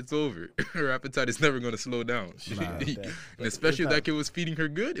Schwetzter, it's over. Her appetite is never gonna slow down. And especially if that kid was feeding her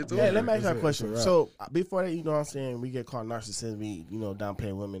good, it's over. Yeah, let me ask you a It's question. a wrap. So before that, you know what I'm saying, we get called narcissists, we,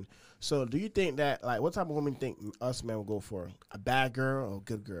 downplay women. So do you think that, like, what type of women think us men will go for? A bad girl or a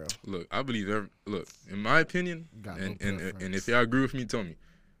good girl? Look, I believe in my opinion, Got no and preference. if y'all agree with me, tell me.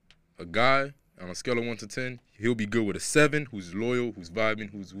 A guy on a scale of 1 to 10, he'll be good with a 7, who's loyal, who's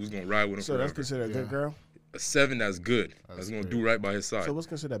vibing, who's gonna ride with him So forever. that's considered a good Yeah. girl? A 7 that's good. That's gonna do right by his side. So what's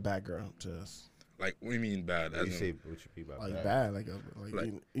considered a bad girl to us? Like, what do you mean bad? What As you in- say? What you mean by Like bad? bad,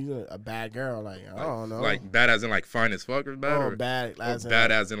 Like- you a bad girl, like, I don't know. Like bad as in like fine as fuck or bad? oh, or bad, or as in,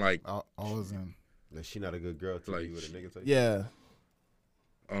 bad like, as in like, Always in. Like she not a good girl to Like, be with a nigga type. yeah.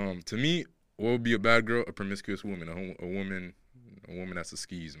 to me, what would be a bad girl? A promiscuous woman. A woman that's a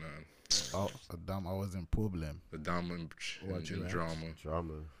skis, man. A dumb always in problem. A dominant What you and ask? drama.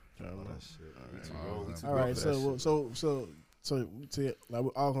 Drama. All that shit. We too grown, we too All grown right, for that so shit. so So like, we're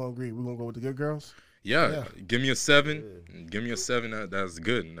all gonna agree. We're gonna go with the good girls. Yeah, give me a 7. Give me a 7. That's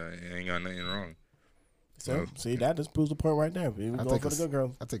good. It ain't got nothing wrong. So see, that just proves the point right there. We go for the good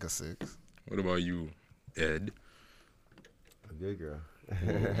girls. I take a 6. What about you, Ed? A good girl.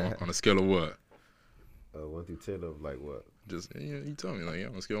 On a scale of what? 1 through 10 of like what? Just you tell me, like,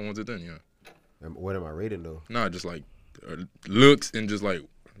 on a scale of 1 to 10, yeah. What am I rating though? Nah, just like looks and just like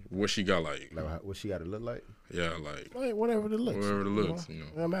what she got, like what she got to look like? Yeah, like whatever the looks. Whatever the looks,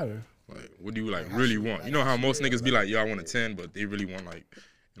 It don't matter. Like, what do you like really want? You know how most niggas be like, yo, I want a 10, but they really want like,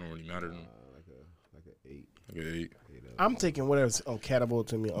 it don't really matter to them. Like an 8. Like an 8. I'm taking whatever's compatible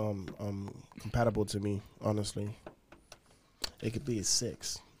to me. Compatible to me. Honestly, it could be a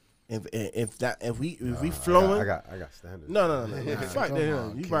 6. If we flowing, I got standards. No. Fuck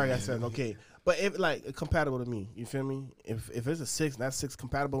that. You probably got standards. Okay, but if like compatible to me, you feel me? If it's a 6, and that 6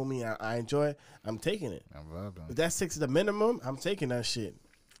 compatible with me, I enjoy it. I'm taking it. I'm vibing. If that 6 is the minimum, I'm taking that shit.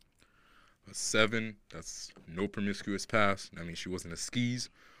 A 7, that's no promiscuous past. I mean, she wasn't a skis,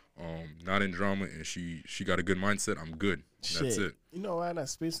 not in drama, and she got a good mindset. I'm good. That's it. You know what?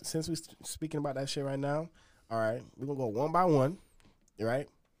 Since we speaking about that shit right now, all right, we're gonna go one by one, right?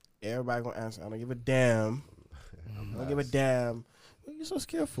 Everybody gonna answer. I don't give a damn. I don't give a damn. What are you so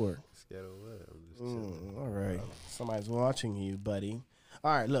scared for? Scared of what? I'm just chilling. All right. Somebody's watching you, buddy.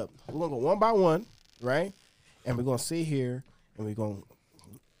 All right, look. We're going to go one by one, right? And we're going to sit here and we're going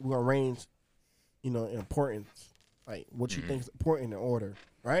to range, importance. Like, what you think is important in order,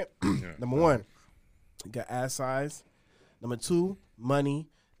 right? Number 1, you got ass size. Number 2, money.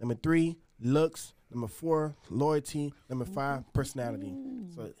 Number 3, looks. Number 4, loyalty. Number 5, personality.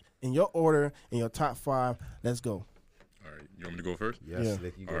 So, in your order, in your top 5, let's go. All right, you want me to go first? Yes, Yeah.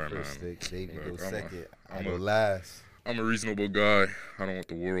 Slick, you go All right, first, man. Slick. Dave, you Look, go second. I I'm go a- last. I'm a reasonable guy. I don't want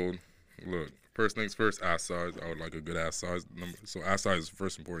the world. Look, first things first, ass size. I would like a good ass size number. So ass size is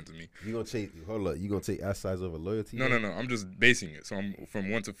first important to me. You gonna take? Hold up. You gonna take ass size over loyalty? No. I'm just basing it. So I'm from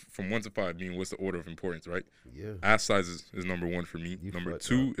 1 to 5, meaning what's the order of importance, right? Yeah. Ass size is number 1 for me. You Number fucked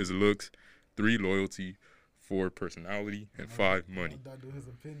 2 is looks. 3, loyalty. 4, personality. And 5, money. That do his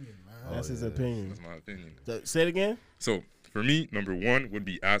opinion, man. That's his opinion. That's my opinion. Say it again. So for me, number 1 would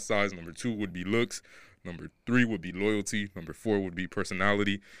be ass size. Number 2 would be looks. Number 3 would be loyalty. Number 4 would be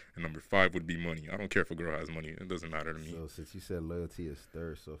personality. And number 5 would be money. I don't care if a girl has money. It doesn't matter to me. So since you said loyalty is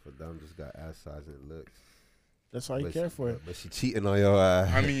third, so if a dumb just got ass size and looks, That's all you but care she- for it. But she cheating on your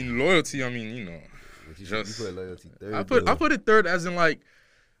ass. I mean, loyalty, But you put loyalty third. I put it third as in like,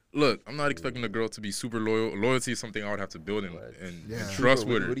 look, I'm not expecting a girl to be super loyal. Loyalty is something I would have to build and trust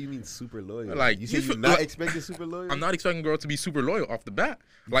with her. What do you mean super loyal? Like, you you said you're feel- not like, expecting super loyal. I'm not expecting a girl to be super loyal off the bat.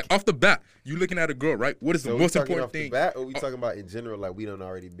 Like off the bat, you looking at a girl, right? What is So the we most talking important off the thing? bat, or we talking about in general? Like we done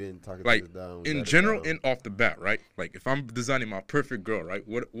already been talking Like this down. in general and off the bat, right? Like if I'm designing my perfect girl, right?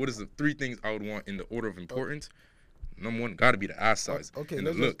 What is the 3 things I would want in the order of importance? Number 1, got to be the ass size Okay, and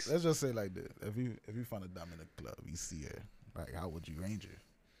the looks. let's just say like this: if you find a dime in the club, you see her, like how would you range her?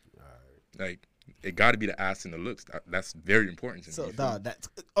 Like it got to be the ass and the looks. That's very important to me. So, You feel me? dog, that's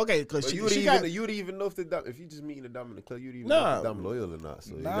okay. Because But you would even know if the dumb, if you just meeting the dumb in the club, you would even know if the dumb loyal or not.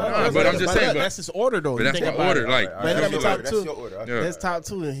 So but I'm just saying, that's his order though. but You that's think my about order. it. Like, But let me I feel talk like- that's too. your order. Yeah. That's top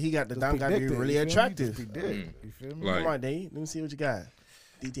 2, and he got the dumb got to be Predict it, really you feel me? attractive. Just predict, you feel me? Like- Come on, Dave. Let me see what you got.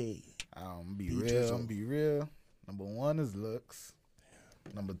 DJ. Be real. Be real. Number 1 is looks.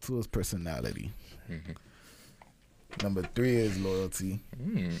 Number 2 is personality. Number 3 is loyalty.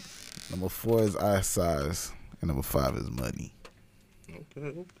 Number 4 is eye size. And number 5 is money.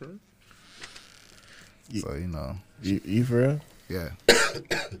 Okay. So, You for real? yeah.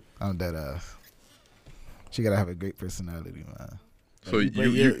 I'm dead ass. She got to have a great personality, man. So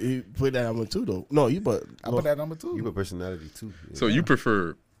you put that number 2 though. No, you put. I put that number 2. You put personality too. So you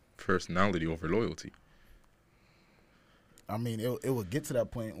prefer personality over loyalty? I mean, it would get to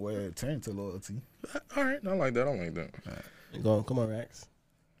that point where it turned to loyalty. All right, I like that. Go on, come on, Rax.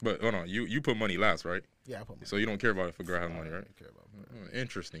 But hold on, you put money last, right? Yeah, I put my So you don't care about if a girl has money, right? care about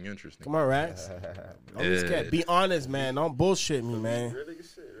Interesting. Come on, Rax. Don't be scared. Be honest, man. Don't bullshit me, man.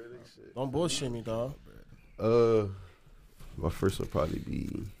 Don't bullshit me, dog. My first would probably be.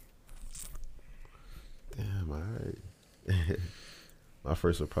 Damn, all right. My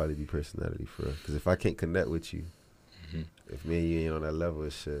first would probably be personality for real. Because if I can't connect with you, if me and you ain't on that level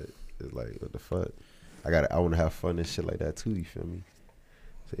of shit, it's like, what the fuck? I want to have fun and shit like that too, you feel me?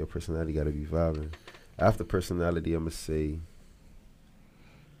 So your personality got to be vibing. After personality, I'm going to say,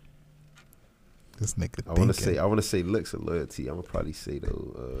 this nigga. I want to say looks and loyalty. I'm going to probably say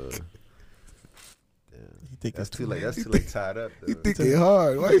though, damn. That's too tied up though. You thinking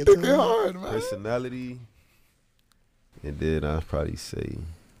hard. Why you thinking hard, man? Personality. And then I'd probably say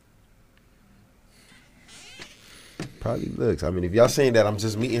probably looks. I mean, if y'all saying that I'm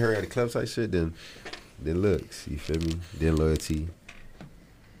just meeting her at a club type shit, then looks. You feel me? Then loyalty.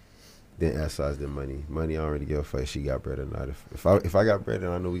 Then ass size, then money. Money, I don't really give a fuck if she got bread or not. If I got bread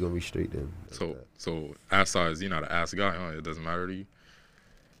and I know we gonna be straight, then. So ass size, you're not an ass guy, huh? It doesn't matter to you.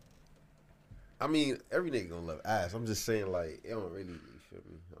 I mean, every nigga gonna love ass. I'm just saying, like, it don't really. You feel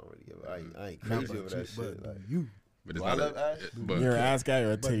me? I don't really give. I ain't crazy over that shit. Like, But it's I not love ass. but You're an ass guy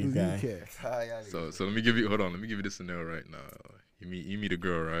or a titty guy? so let me give you this scenario right now. You meet a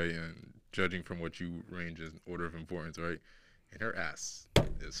girl, right, and judging from what you range as order of importance, right, and her ass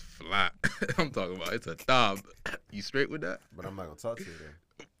is flat. I'm talking about it's a thumb. You straight with that? But I'm not gonna talk to her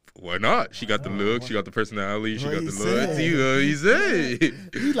then. Why not? She got the look, she got the personality, she What got he the loyalty. What he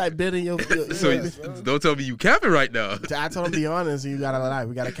say? You like betting your. So don't tell me you capping right now. I told him to be honest. You gotta lie.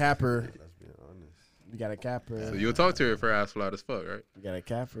 We got a capper. Let's be honest. We got a capper. So you'll talk to her if her ass flat as fuck, right? We got a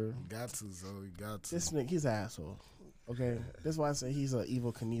capper. Got to, Zoe. Got to. This nigga, he's an asshole. Okay, that's why I say he's an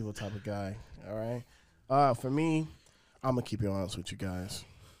evil Knievel type of guy. All right. For me, I'm gonna keep it honest with you guys.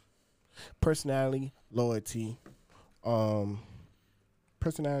 Personality, loyalty,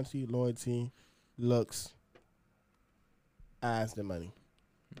 looks, ass, the money.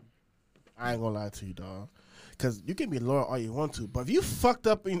 I ain't gonna lie to you, dog. Cause you can be loyal all you want to, but if you fucked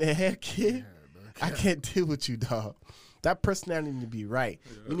up in the head, kid, I can't deal with you, dog. That personality need to be right.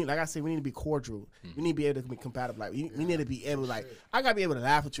 We need, like I said, we need to be cordial. We need to be able to be compatible. Like we need to be able, like I gotta be able to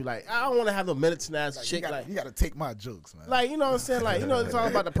laugh with you. Like I don't want to have no militant ass chick. You gotta take my jokes, man. Like, you know what I'm saying? Like, you know, it's all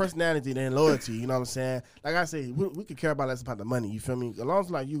about the personality and loyalty. You know what I'm saying? Like I say, we could care about less about the money. You feel me? As long as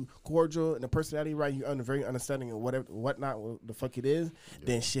like you cordial and the personality right, you very understanding of whatnot, what the fuck it is,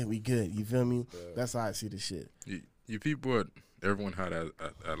 then shit, we good. You feel me? That's how I see this shit. You people what everyone had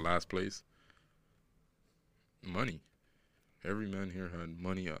at last place? Money. Every man here had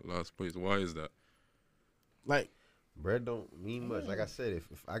money at last place. Why is that? Like, Bread don't mean much. Like I said,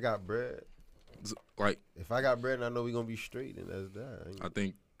 if I got bread, Like, if I got bread and I know we gonna be straight, then that's that. I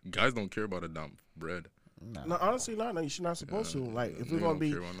think guys don't care about a damn bread. no, honestly, no, you're not supposed to. Like, if they we're gonna don't be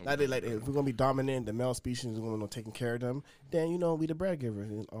care about no if we're gonna be dominant, the male species is gonna taking care of them. Then you know, we the bread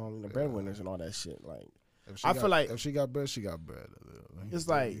givers and the breadwinners and all that shit. Like, I feel like if she got bread, she got bread. it's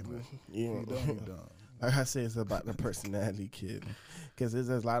like, you You know, done. like I say, it's about the personality, kid. Because there's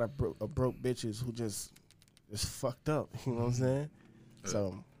a lot of broke bitches who just fucked up. You know what I'm saying?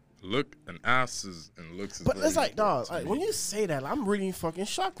 So, Look and asses and looks. Is but very it's like, dog, important to like, me. when you say that, I'm really fucking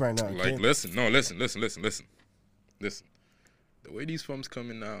shocked right now. Like, kid. listen. The way these films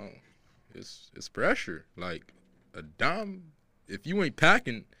coming now, it's pressure. Like, a dime, if you ain't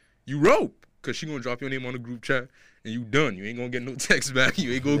packing, you rope. Because she going to drop your name on the group chat and you done. You ain't going to get no text back.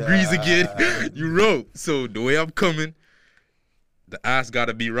 You ain't going to grease again. You rope. So, the way I'm coming, the ass got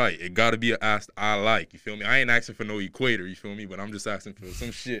to be right. It got to be an ass I like. You feel me? I ain't asking for no equator. You feel me? But I'm just asking for some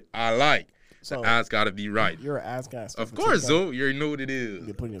shit I like. So, the ass got to be right. You're an ass guy. Of course, though. You already know what it is.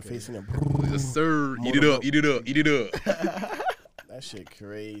 You're putting your face in there. Yes, sir. Eat it up. Eat it up. Eat it up. That shit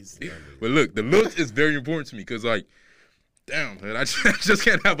crazy. But look, the look is very important to me because, like, damn, man, I just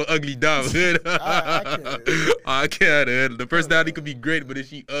can't have an ugly dog, hood. I can't, man. The personality could be great, but if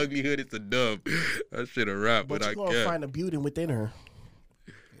she ugly, hood, it's a dub. That shit a rap, But but I you're going to can't. find a beauty within her.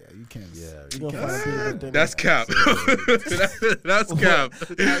 Yeah, you can't. Yeah, You're going to find a beauty within That's her. cap. That's cap.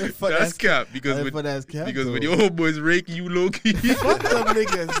 That's cap. Because when your homeboys rake you low key, Fuck them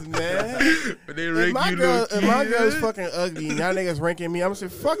niggas, man. when they If rake my you girl, low key, if my girl's fucking ugly, and y'all niggas ranking me, I'm gonna say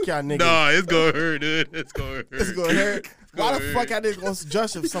fuck y'all niggas. nah, it's gonna hurt, dude. It's gonna hurt. It's gonna hurt. Why the gonna fuck hurt. I didn't go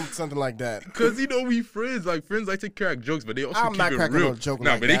judge if something like that? Cause you know we friends, like friends like to crack jokes, but they also I'm keep not it cracking real. no joke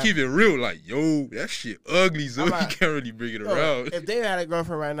Nah, like but that. they keep it real. Like, yo, that shit ugly, so I'm you not- can't really bring it Yo, around. if they had a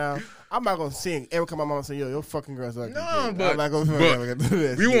girlfriend right now, I'm not gonna sing every time my mom say, "Yo, your fucking girl's ugly." No, kid. but, I'm not gonna but do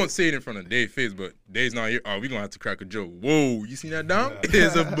this. we won't say it in front of Dave's face, but Dave's not here. Oh, we gonna have to crack a joke. Whoa, you seen that down?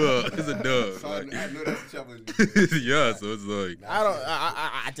 It's a bug. It's a dub. Like, I know that's trouble. yeah, so it's like,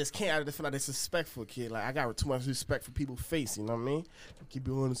 I just can't. I just feel like it's disrespectful, kid. Like I got too much respect for people's face. You know what I mean? Keep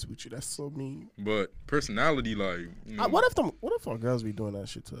it honest with you. That's so mean. but personality, like, you know, What if our girls be doing that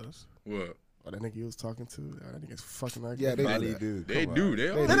shit to us? what? Or that nigga you was talking to? That nigga's fucking ugly. Yeah, they Probably do that. do. They Come do. on. They They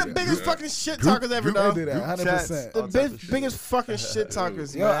all They're do the that. biggest fucking shit talkers ever, They dog. do that. 100%. The all type of shit. biggest fucking shit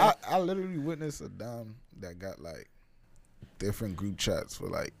talkers, Yo, man. I literally witnessed a dom that got like different group chats for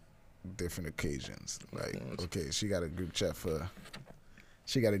like different occasions. Like, okay, she got a group chat for the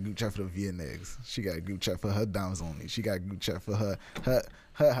VNX. She got a group chat for her doms only. She got a group chat for her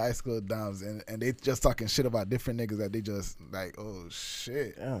high school doms, and they just talking shit about different niggas that they just like, oh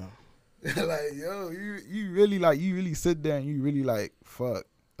shit. Yeah. Like, yo, you really sit there and you really like, fuck,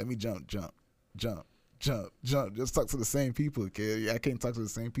 let me jump. Just talk to the same people, kid. I can't talk to the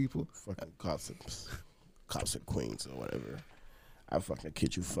same people. Fucking gossips, queens or whatever. I fucking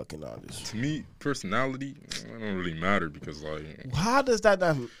kid you fucking all this. To me, personality, it don't really matter because like, How does that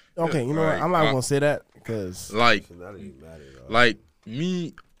not? Okay, you know what? I'm not gonna say that because like, Personality matter, dog. like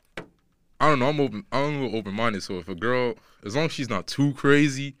me, I don't know. I'm a little open-minded. So if a girl, as long as she's not too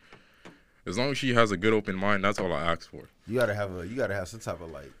crazy, as long as she has a good open mind, that's all I ask for. You gotta have some type of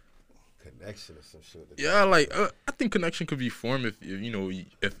like connection or some shit. Yeah, like I think connection could be formed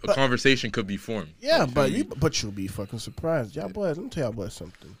if a conversation could be formed. yeah, You feel me? but you'll be fucking surprised, y'all boys. Let me tell y'all boys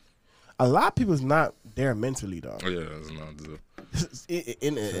something. A lot of people's not there mentally, dog. Oh, yeah, that's not the.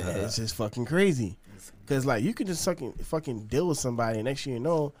 It's just fucking crazy. Cause like you can just fucking deal with somebody, and next thing you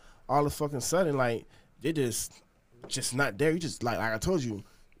know, all of a fucking sudden like they just not there. You just like I told you,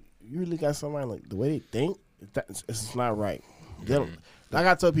 you really got somebody like the way they think. It's not right. They don't, like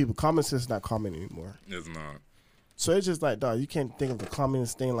I tell people, common sense is not common anymore. It's not. So it's just like, dog, you can't think of the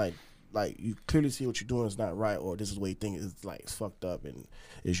commonest thing like you clearly see what you're doing is not right, or this is the way you think is like it's fucked up and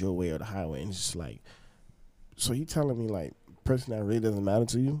it's your way or the highway, and it's just like, so you telling me like person that really doesn't matter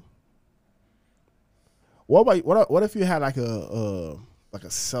to you? What if you had like a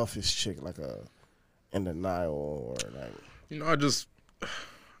selfish chick, like a in denial or like I just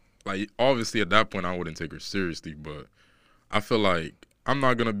like obviously at that point I wouldn't take her seriously, but I feel like I'm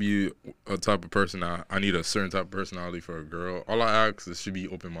not gonna be a type of person that I need a certain type of personality for a girl. All I ask is she be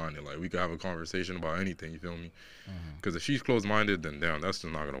open minded. Like we could have a conversation about anything. You feel me? Because if she's closed minded, then damn, that's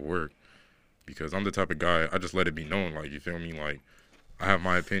just not gonna work. Because I'm the type of guy I just let it be known. Like you feel me? Like I have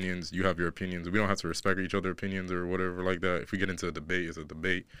my opinions, you have your opinions. We don't have to respect each other's opinions or whatever like that. If we get into a debate, it's a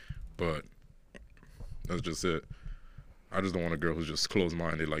debate. But that's just it. I just don't want a girl who's just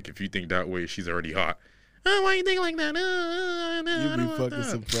closed-minded. Like, if you think that way, she's already hot. Oh, why you think like that? you be fucking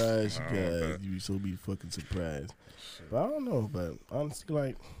surprised, you I don't want guys. that. You so be fucking surprised. But I don't know. But honestly,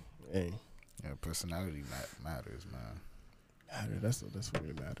 like, hey, Yeah, personality matters, man. that's what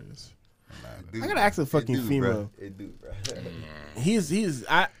really matters. Dude, I gotta ask a fucking it do, female. Bro. It do, bro. He's he's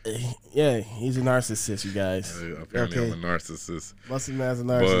a narcissist, you guys. Apparently, Okay. I'm a narcissist. Muscle man's a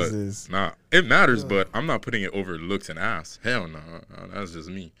But, narcissist. nah, it matters, but I'm not putting it over looks and ass. Hell no. That's just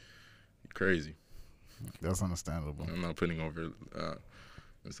me. You're crazy. That's understandable. I'm not putting over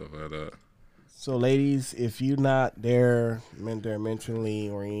and stuff like that. So, ladies, if you're not there mentally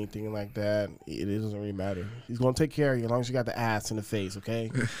or anything like that, it doesn't really matter. He's gonna take care of you as long as you got the ass in the face, okay?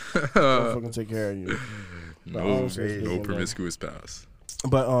 He'll fucking take care of you. But No, honestly speaking, no though. promiscuous pass.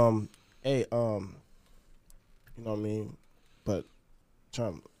 But hey, you know what I mean? But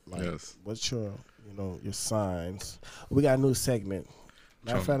Trump, like, Yes. what's your your signs? We got a new segment.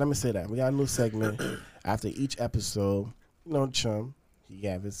 Matter of fact, let me say that we got a new segment after each episode. Chum, he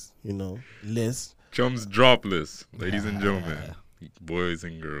have his list. Chum's drop list, ladies and gentlemen, boys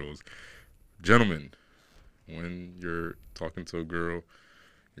and girls. Gentlemen, when you're talking to a girl,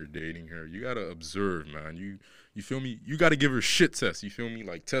 you're dating her, you gotta observe, man. You feel me? You gotta give her shit tests. You feel me?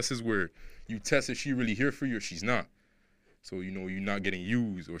 Like tests is where you test if she really here for you or she's not. So you're not getting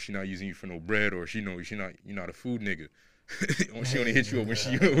used, or she not using you for no bread, or you're not a food nigga. She only hit you up when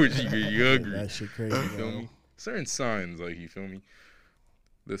she you hungry. That shit crazy. You feel yo. me? Certain signs, like, you feel me?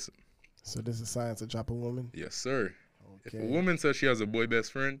 Listen, So this is signs to drop a woman. yes sir. If a Okay. woman says she has a boy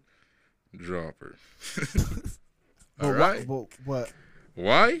best friend, drop her. But All right. But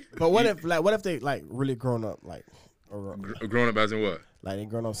Why? what if they like really grown up or Grown up as in what? like they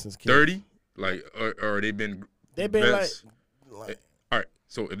grown up since kids? 30? Like, or they've been best- like All right.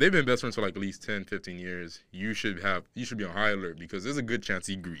 So if they've been best friends for like at least 10, 15 years, you should be on high alert because there's a good chance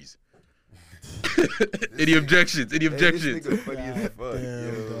he agrees. Any objections? Any Hey, this objections? nigga funny as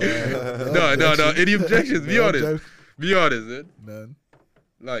fuck. Damn, yo. No. Any objections? Be No honest. objection. Be honest, man. None.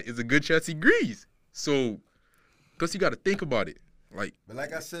 Like, it's a good chance he agrees. So, because you got to think about it. Like, But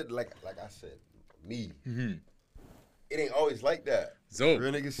like I said, me, mhm. it ain't always like that. Zo,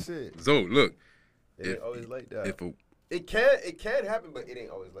 Real nigga shit. Zo, look. It ain't always like that. If a, It can happen, but it ain't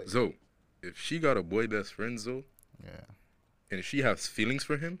always like that. Zo, if she got a boy best friend, Zo, Yeah. and if she has feelings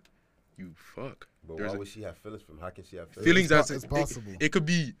for him, you fuck. But There's why a- would she have feelings from? How can she have feelings? feelings as in, It's possible. It could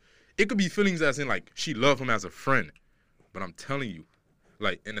be feelings as in like she love him as a friend. But I'm telling you,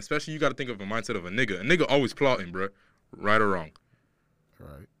 like, and especially you got to think of a mindset of a nigga. A nigga always plotting, bruh, right or wrong.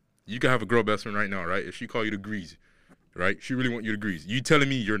 Right. You can have a girl best friend right now, right? If she call you the grease, right? She really want you to grease. You telling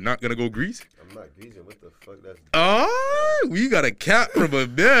me you're not gonna go grease? I'm not greasing. What the fuck? That's We got a cap from a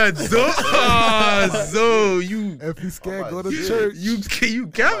man, so you If he's scared, go to shit. church. you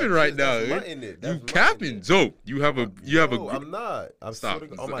capping right now. That's eh? mutton it. You That's mutton capping, it. Zo. You have a No, I'm not. I'm Stop.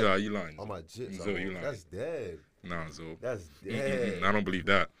 sweating on my, Yeah, you lying. on my jits. Zo, you lying. That's dead. Nah, Zo. That's dead. I don't believe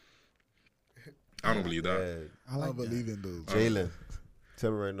that. I don't believe that. Dead. I don't believe in those. Jalen,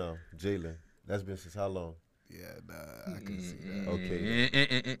 tell me right now, Jalen. That's been since how long? Yeah, nah, I can see that.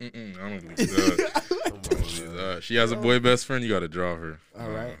 Okay. I don't believe that. I don't believe that. She has a boy best friend. You gotta draw her. All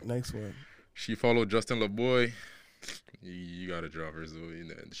right, next one. She followed Justin LeBoy. You gotta drop her. So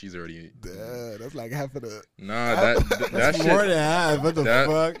she's already. Yeah, that's like half of the. Nah, that That's shit. more than half. What the that,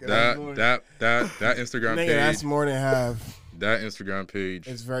 fuck? that Instagram Nigga, page. that's more than half. That Instagram page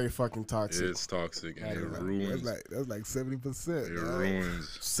It's very fucking toxic. is toxic and it That's ruins. like 70%. It dog.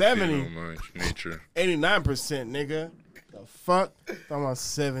 ruins 70. female nature. 89%, nigga. The fuck? I'm on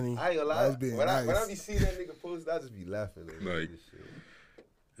 70. I ain't gonna I was lie. being When I nice. be seeing that nigga post, I just be laughing. Like- this shit.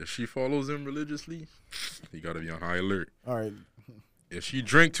 If she follows him religiously, you gotta be on high alert. All right. If she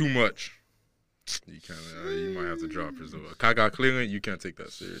drink too much, you can't. You might have to drop her. So Kaka Cleveland, you can't take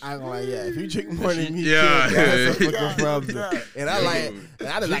that serious. I ain't gonna lie, yeah. If you drink more than me, Yeah. that's a fucking problem. And I like, and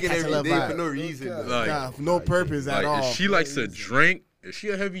I just like Drinking catching every love day for no vibe. reason. though. Like- Nah, for no purpose at Like all. if she likes to drink, if she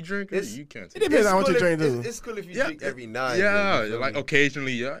a heavy drinker, It's- you can't It take it. depends on what you cool drink, if, too. it's cool if you Yeah. drink every night. Yeah, you feel like me?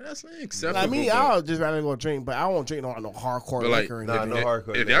 occasionally, yeah, that's acceptable. I mean, but- I'll just rather go drink, but I won't drink no hardcore But, like, liquor. Nah, and no if- hardcore.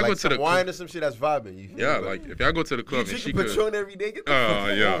 if man. y'all like go to some the wine club- or some shit that's vibing. You feel Yeah, me? like if y'all go to the you club and she drinking could, Patron every day. Get the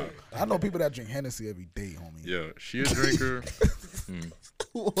fuck yeah, on. I know people that drink Hennessy every day, homie. yeah, she a drinker.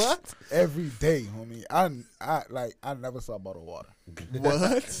 what? Every day, homie. I never saw bottled water.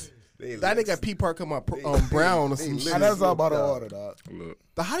 What? They That lit. nigga P Park on brown or some lit. shit. I never saw Look bottled out. water, dog. Look,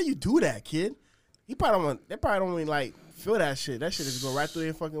 But how do you do that, kid? They probably don't even like feel that shit. That shit just go right through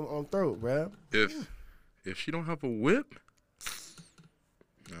their fucking throat, bro. if she don't have a whip,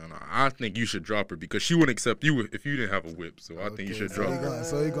 no, I think you should drop her because she wouldn't accept you if you didn't have a whip. So I think you should So drop her.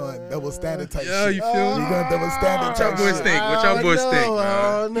 you going double standard type Yeah, shit. you feel me? You going double standard What y'all type boys shit. think? What y'all boys think, I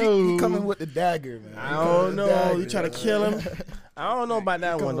man? don't know. He coming with the dagger, man. I don't know. You trying to kill him? him? I don't know about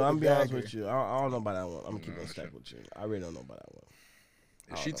that Come one though. with I'm the be honest dagger. with you. I don't know about that one. I'm gonna keep on stack with you. I really don't know about that one.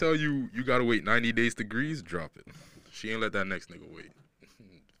 If she tell you you gotta wait 90 days to grease, drop it. She ain't let that next nigga wait.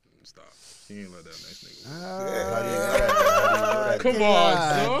 Stop. She ain't let that next nigga wait. How do you know that? Come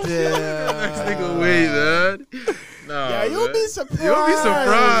on, son. Next nigga wait, man. Nah, Yeah, you'll man. be surprised. You'll be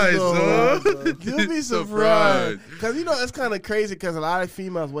surprised, though. son. You'll be surprised. Cause you know it's kind of crazy. Cause a lot of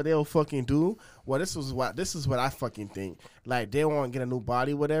females, what they'll fucking do. Well, this is what I fucking think. Like they want to get a new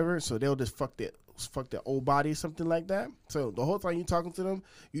body, whatever. So they'll just fuck their old body, something like that. So the whole time you talking to them,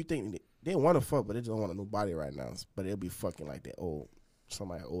 you think they want to fuck, but they just don't want a new body right now. But they'll be fucking like they old,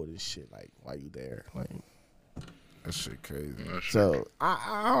 somebody old as shit. Like why you there? Like That shit crazy. so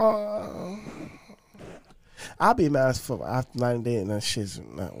I'll be mad as fuck after 90 days, and that shit's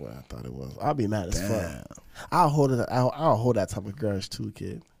not what I thought it was. I'll be mad as fuck. I'll hold it. I'll hold that type of grudge too,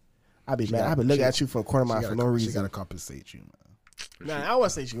 kid. I'll be mad. I'll be looking at you for a quarter mile for no She reason. gotta compensate you, man. Nah, I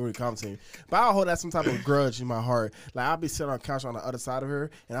wouldn't say she really compensating, but I'll hold that some type of grudge in my heart. Like I'll be sitting on the couch on the other side of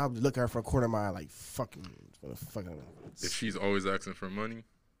her, and I'll be looking at her for a quarter mile, like fucking. If she's always asking for money,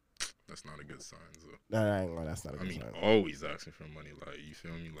 that's not a good sign. So. Nah, I ain't gonna. That's not a I good mean, sign. always asking for money. Like you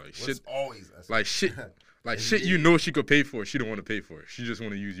feel me? Like What's shit. always Like shit. Like shit. You know she could pay for it. She don't want to pay for it. She just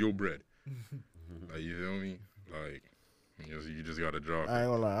want to use your bread. Like you feel me? Like you just gotta drop. I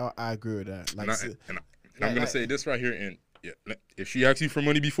ain't gonna lie. I agree with that. Like, And I'm gonna say this right here. And yeah, if she asks you for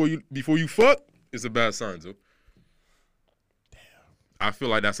money before you fuck, it's a bad sign. So. Damn. I feel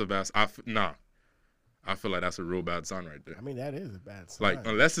like that's a bad. I feel like that's a real bad sign right there. I mean, that is a bad sign. Like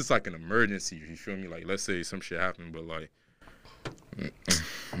unless it's like an emergency, you feel me? Like let's say some shit happened, but like,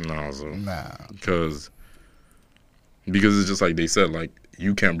 no, so Nah. because it's just like they said, like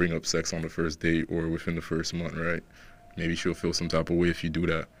you can't bring up sex on the first date or within the first month, right? Maybe she'll feel some type of way if you do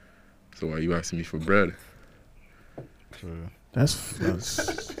that. So why you asking me for bread? That's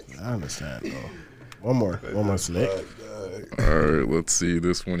I understand though. One more slick. All right, let's see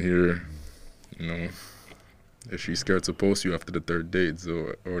this one here. You know, if she's scared to post you after the third date,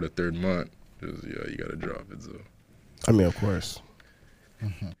 so or the third month, just you gotta drop it. So. I mean, of course.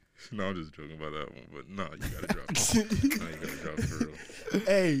 No, I'm just joking about that one, but no, you gotta drop it. No, you gotta drop it for real.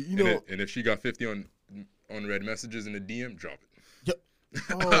 Hey, you know. And if she got 50 on read messages in the DM, drop it.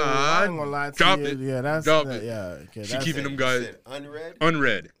 Oh, I ain't gonna lie to Drop you. it. Yeah, that's Drop that, it. yeah. Okay, She that's keeping them guys unread.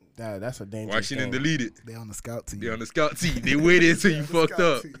 unread. that's a dangerous. Why she didn't thing. delete it? They on the scout team. They on the scout team. They waited until you fucked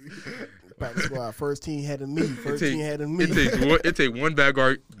up. practice squad. First team had of me. First team had of me. It take one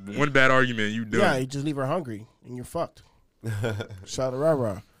bad argument, you done. Yeah, you just leave her hungry and you're fucked. Shout out to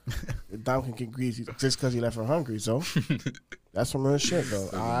Rah. Dom can get greasy just because he left her hungry. So that's some real shit, though.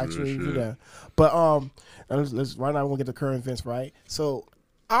 I actually do that. But let's right now we're gonna get the current events right. So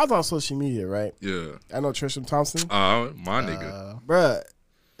I was on social media, right? Yeah. I know Tristan Thompson. My nigga. Bruh,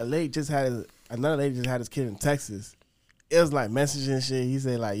 another lady just had his kid in Texas. It was like messaging and shit. He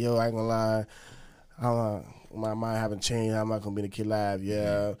said like, "Yo, I ain't gonna lie, my mind haven't changed. I'm not gonna be the kid live.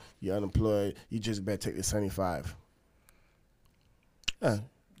 Yeah, you're unemployed. You just better take the 75. Yeah,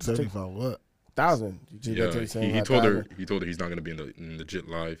 75 what? 1,000. You just better take the He 75,000. told her he's not gonna be in the JIT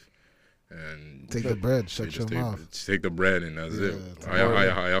live, and Take the bread, they shut just your mouth. take the bread, and that's it.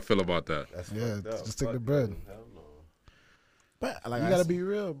 Yeah, How y'all feel about that? That's Yeah, fucked up. just take the Fuck bread. that. Hell no. But like You I gotta said- be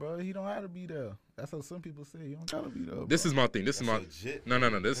real, bro. He don't have to be there. That's what some people say. You don't gotta be there. This bro. is my thing. This is my That's your jit, no.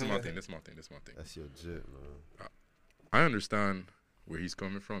 man. This is my thing. That's your jit, man. I understand where he's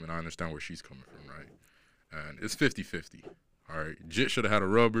coming from, and I understand where she's coming from, right? And it's 50-50. All right, Jit should have had a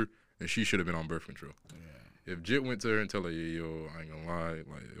rubber, and she should have been on birth control. Yeah. If Jit went to her and tell her, yo, I ain't gonna lie,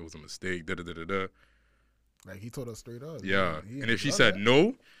 like it was a mistake, da. Like he told us straight up. Yeah, He and if she love said that.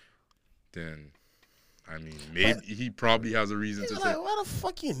 no, then I mean, maybe he probably has a reason to It's say. like, why the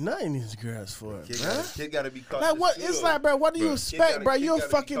fuck you nutting these girls for, Kid gotta be caught. Like what? It's like, bro. What do you Bro, expect, gotta- bro? kid You're a gotta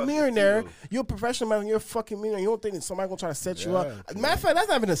be fucking cautious millionaire. too. You're a professional man. You're a fucking millionaire. You don't think that somebody gonna try to set you Yeah, up? true. Matter of fact, that's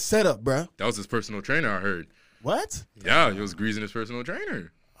not even a setup, bro. That was his personal trainer, I heard. What? Yeah, he was greasing his personal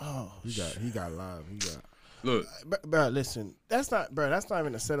trainer. Oh, He got live. He got. Look, bro. Listen, that's not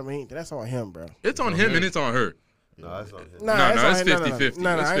even a setup. That's on him, bro. it's on him and it's on her. No, that's on him. Nah, No, it's on it's him. 50-50.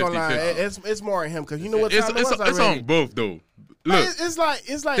 No, It's I ain't gonna lie. 50-50. It's more on him because you know what It's time it was it's already. on both though. Like, Look, it's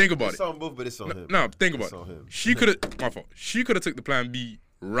like think about It's it. on both, but it's on him. No, think about It's on it. him. She could have. My fault. She could have took the plan B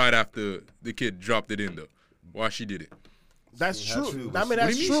right after the kid dropped it in though. Why she did it? that's She had true. to. I mean, What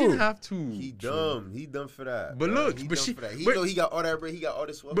that's do you mean she true. didn't have to? He dumb. He dumb for that. But bruh. look, he but dumb she- for that. He but- know he got all that bread. He got all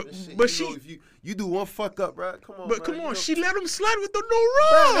this wealth but- and shit. but You know, she- if you do one fuck up, bro, come on. But bruh, come you on, know- she let him slide with the Bro,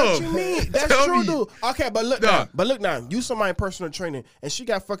 no rub. what you mean? That's Tell true, me. dude. Okay, but look Nah. now. But look now. You somebody personal training, and she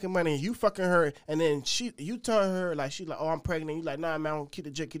got fucking money, and you fucking her, and then you tell her like she's like, oh, I'm pregnant. You like, nah, man, I don't keep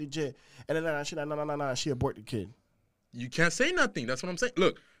the jet, and then she like, no, she abort the kid. You can't say nothing. That's what I'm saying.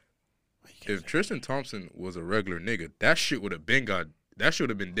 Look, if Tristan Thompson was a regular nigga, that shit would have been that should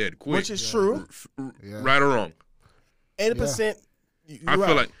have been dead quick. Which is true. Right or wrong. 80%. I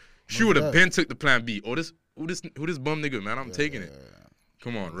feel like she would have that. been took the plan B. Who this bum nigga, man? I'm taking it.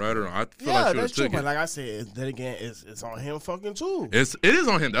 Come on, right or wrong. I feel Yeah, like she would have that's true. took But it. like I said, then again, it's on him fucking too. It is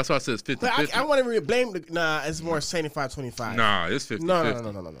on him. That's why I said it's But 50-50. I want to really blame the. Nah, it's more 75-25. Nah, it's 50-50.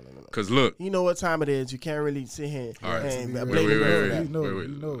 No. Because look, You know what time it is. You can't really sit here All right. and Wait, blame wait, the girl for wait. that. You know, wait.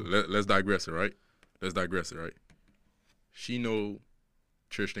 you know. Let's digress it, right? Let's digress it, right? She know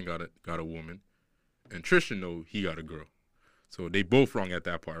Tristan got a woman, and Tristan know he got a girl. So they both wrong at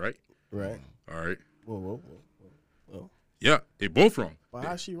that part, right? Right. All right. Whoa. Yeah, they both wrong. But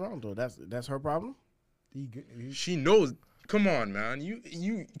how's she wrong though? That's her problem. She knows. Come on, man.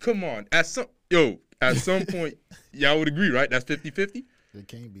 You come on. At some point, y'all would agree, right? That's 50-50. It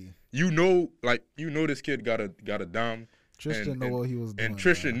can't be. You know this kid got a dom. Tristan know what he was doing. And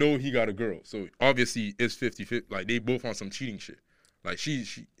Tristan man. know he got a girl. So obviously it's 50-50. Like they both on some cheating shit. Like she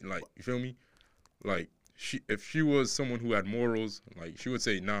like, you feel me? Like if she was someone who had morals, like she would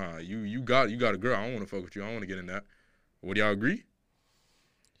say, nah, you got a girl. I don't want to fuck with you. I don't want to get in that. Would y'all agree?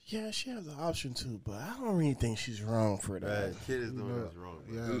 Yeah, she has an option too, but I don't really think she's wrong for that. Man, kid is doing what's wrong.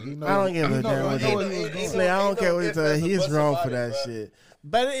 bro. Yeah, he know. I don't give a he know- damn what he know what he was he doing. Slay, I don't care what he does. He's Bust wrong about for it, that bruh. shit.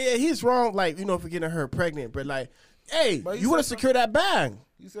 But he's wrong, like, for getting her pregnant. But like, hey, But he you want to said secure that bag.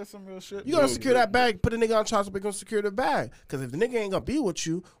 You said some real shit. You gotta secure that bag. Put a nigga on child support. Gonna secure the bag. Because if the nigga ain't gonna be with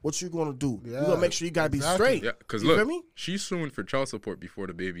you, what you gonna do? You Yeah, gonna make sure you gotta be exactly. straight. Yeah, because You look, feel me? she's suing for child support before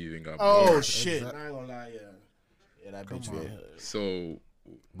the baby even got Oh born. shit! I ain't gonna lie, yeah, that bitch. Yeah. So,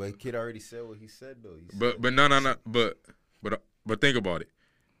 But kid already said what he said though. He said, but no, but think about it.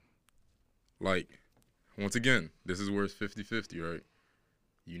 Like, once again, this is where it's 50-50, right?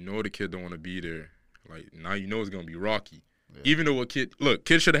 You know the kid don't want to be there. Like, now you know it's gonna be rocky. Even though kid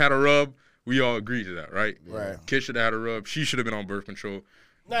should have had a rub. We all agree to that, right? Right. Kid should have had a rub. She should have been on birth control.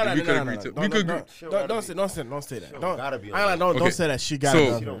 No, We could agree to- we could agree. Don't say that. gotta be on Don't Okay. say that. She got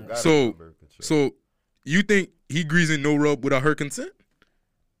it. She don't gotta be So on birth control. you think he greasing no rub without her consent?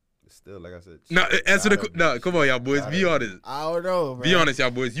 Still, like I said. No, answer gotta the be. no. Come on, y'all boys. Gotta Be be. honest. I don't know, bro. Be honest,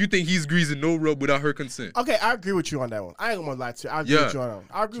 y'all boys. You think he's greasing no rub without her consent? Okay, I agree with you on that one. I ain't gonna lie to you. I agree Yeah. with you on that one.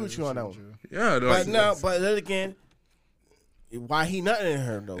 I agree with you on that one. Yeah, But no, but then again, Why he nothing in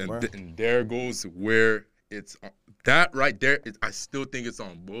her though, bro? And there goes where it's that right there. I still think it's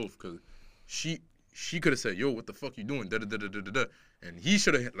on both because she could have said, "Yo, what the fuck you doing?" Da da da da da da. And he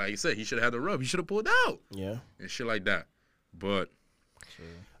should have, like you said, he should have had the rub. He should have pulled out. Yeah. And shit like that. But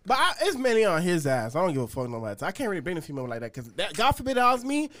it's mainly on his ass. I don't give a fuck nobody. I can't really bring a female like that because God forbid that was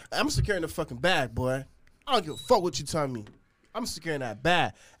me. I'm securing the fucking bag, boy. I don't give a fuck what you tell me. I'm securing that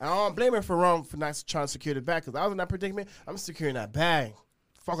bag. And I don't blame her for not trying to secure the bag because I was in that predicament. I'm securing that bag.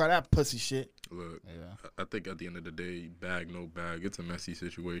 Fuck all that pussy shit. Look, I think at the end of the day, bag, no bag, it's a messy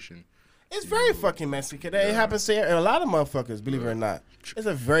situation. It's very fucking messy. Cause it happens to a lot of motherfuckers, believe it or not. It's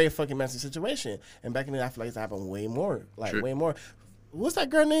a very fucking messy situation. And back in the day, I feel like it's happened way more. Way more. What's that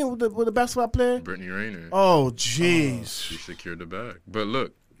girl name with the basketball player? Brittany Renner. Oh, jeez. She secured the bag. But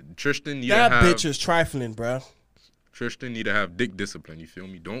look, Tristan need that to have... That bitch is trifling, bro. Tristan need to have dick discipline, you feel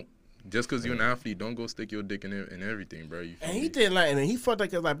me? Don't... Just because you're an athlete, don't go stick your dick in everything, bro. You feel and me? he did like, and he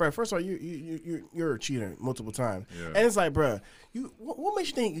fucked like, bro. First of all, you're a cheater multiple times, Yeah. and it's like, bro, what makes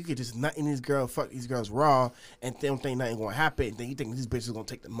you think you could just nut in these girls, fuck these girls raw, and don't think nothing gonna happen? And then you think these bitches gonna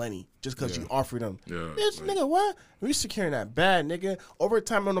take the money just because you offer them? Yeah, bitch, nigga, what? We securing that bad, nigga. Over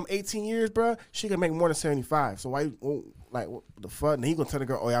time on them 18 years, bro, she can make more than 75. So why? Like, what the fuck? And he gonna tell the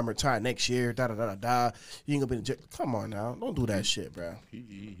girl, oh, yeah, I'm retired next year, da-da-da-da-da. You ain't gonna be in jail. Come on now. Don't do that shit, bro.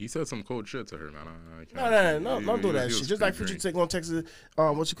 He said some cold shit to her, man. No, don't do that shit. Just like Future take on Texas,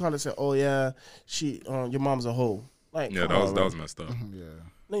 what you call it, said, oh, yeah, your mom's a hoe. Like, yeah, that was messed up. Yeah.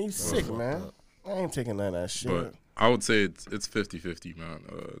 Man, you sick, man. I ain't taking none of that shit. But I would say it's 50-50, man.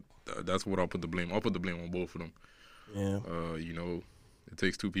 That's what I'll put the blame. I'll put the blame on both of them. Yeah. You know, it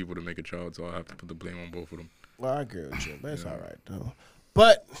takes two people to make a child, so I have to put the blame on both of them. Well, I agree with you, but it's all right, though.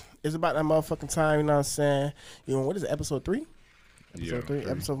 But it's about that motherfucking time, you know what I'm saying? You know, what is it, episode 3? Episode 3?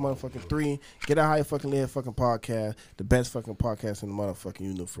 Episode motherfucking 3. Get Out How You Fucking Live fucking podcast. The best fucking podcast in the motherfucking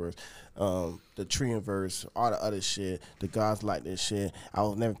universe. The Treeverse, all the other shit. The gods like this shit. I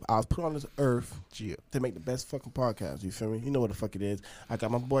was put on this earth to make the best fucking podcast. You feel me? You know what the fuck it is. I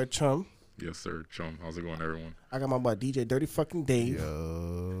got my boy Chum. Yes, sir. Chum, how's it going, everyone? I got my boy DJ Dirty fucking Dave.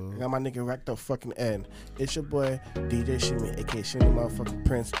 Yo. I got my nigga Racked Up fucking Ed. It's your boy DJ Shimmy, aka Shimmy motherfucking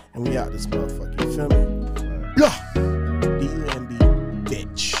Prince, and we out this motherfucker. You feel me? Yeah. D-U-M-B,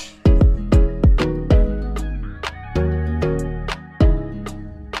 bitch.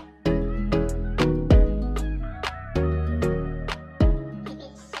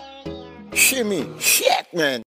 Shimmy, shit, man.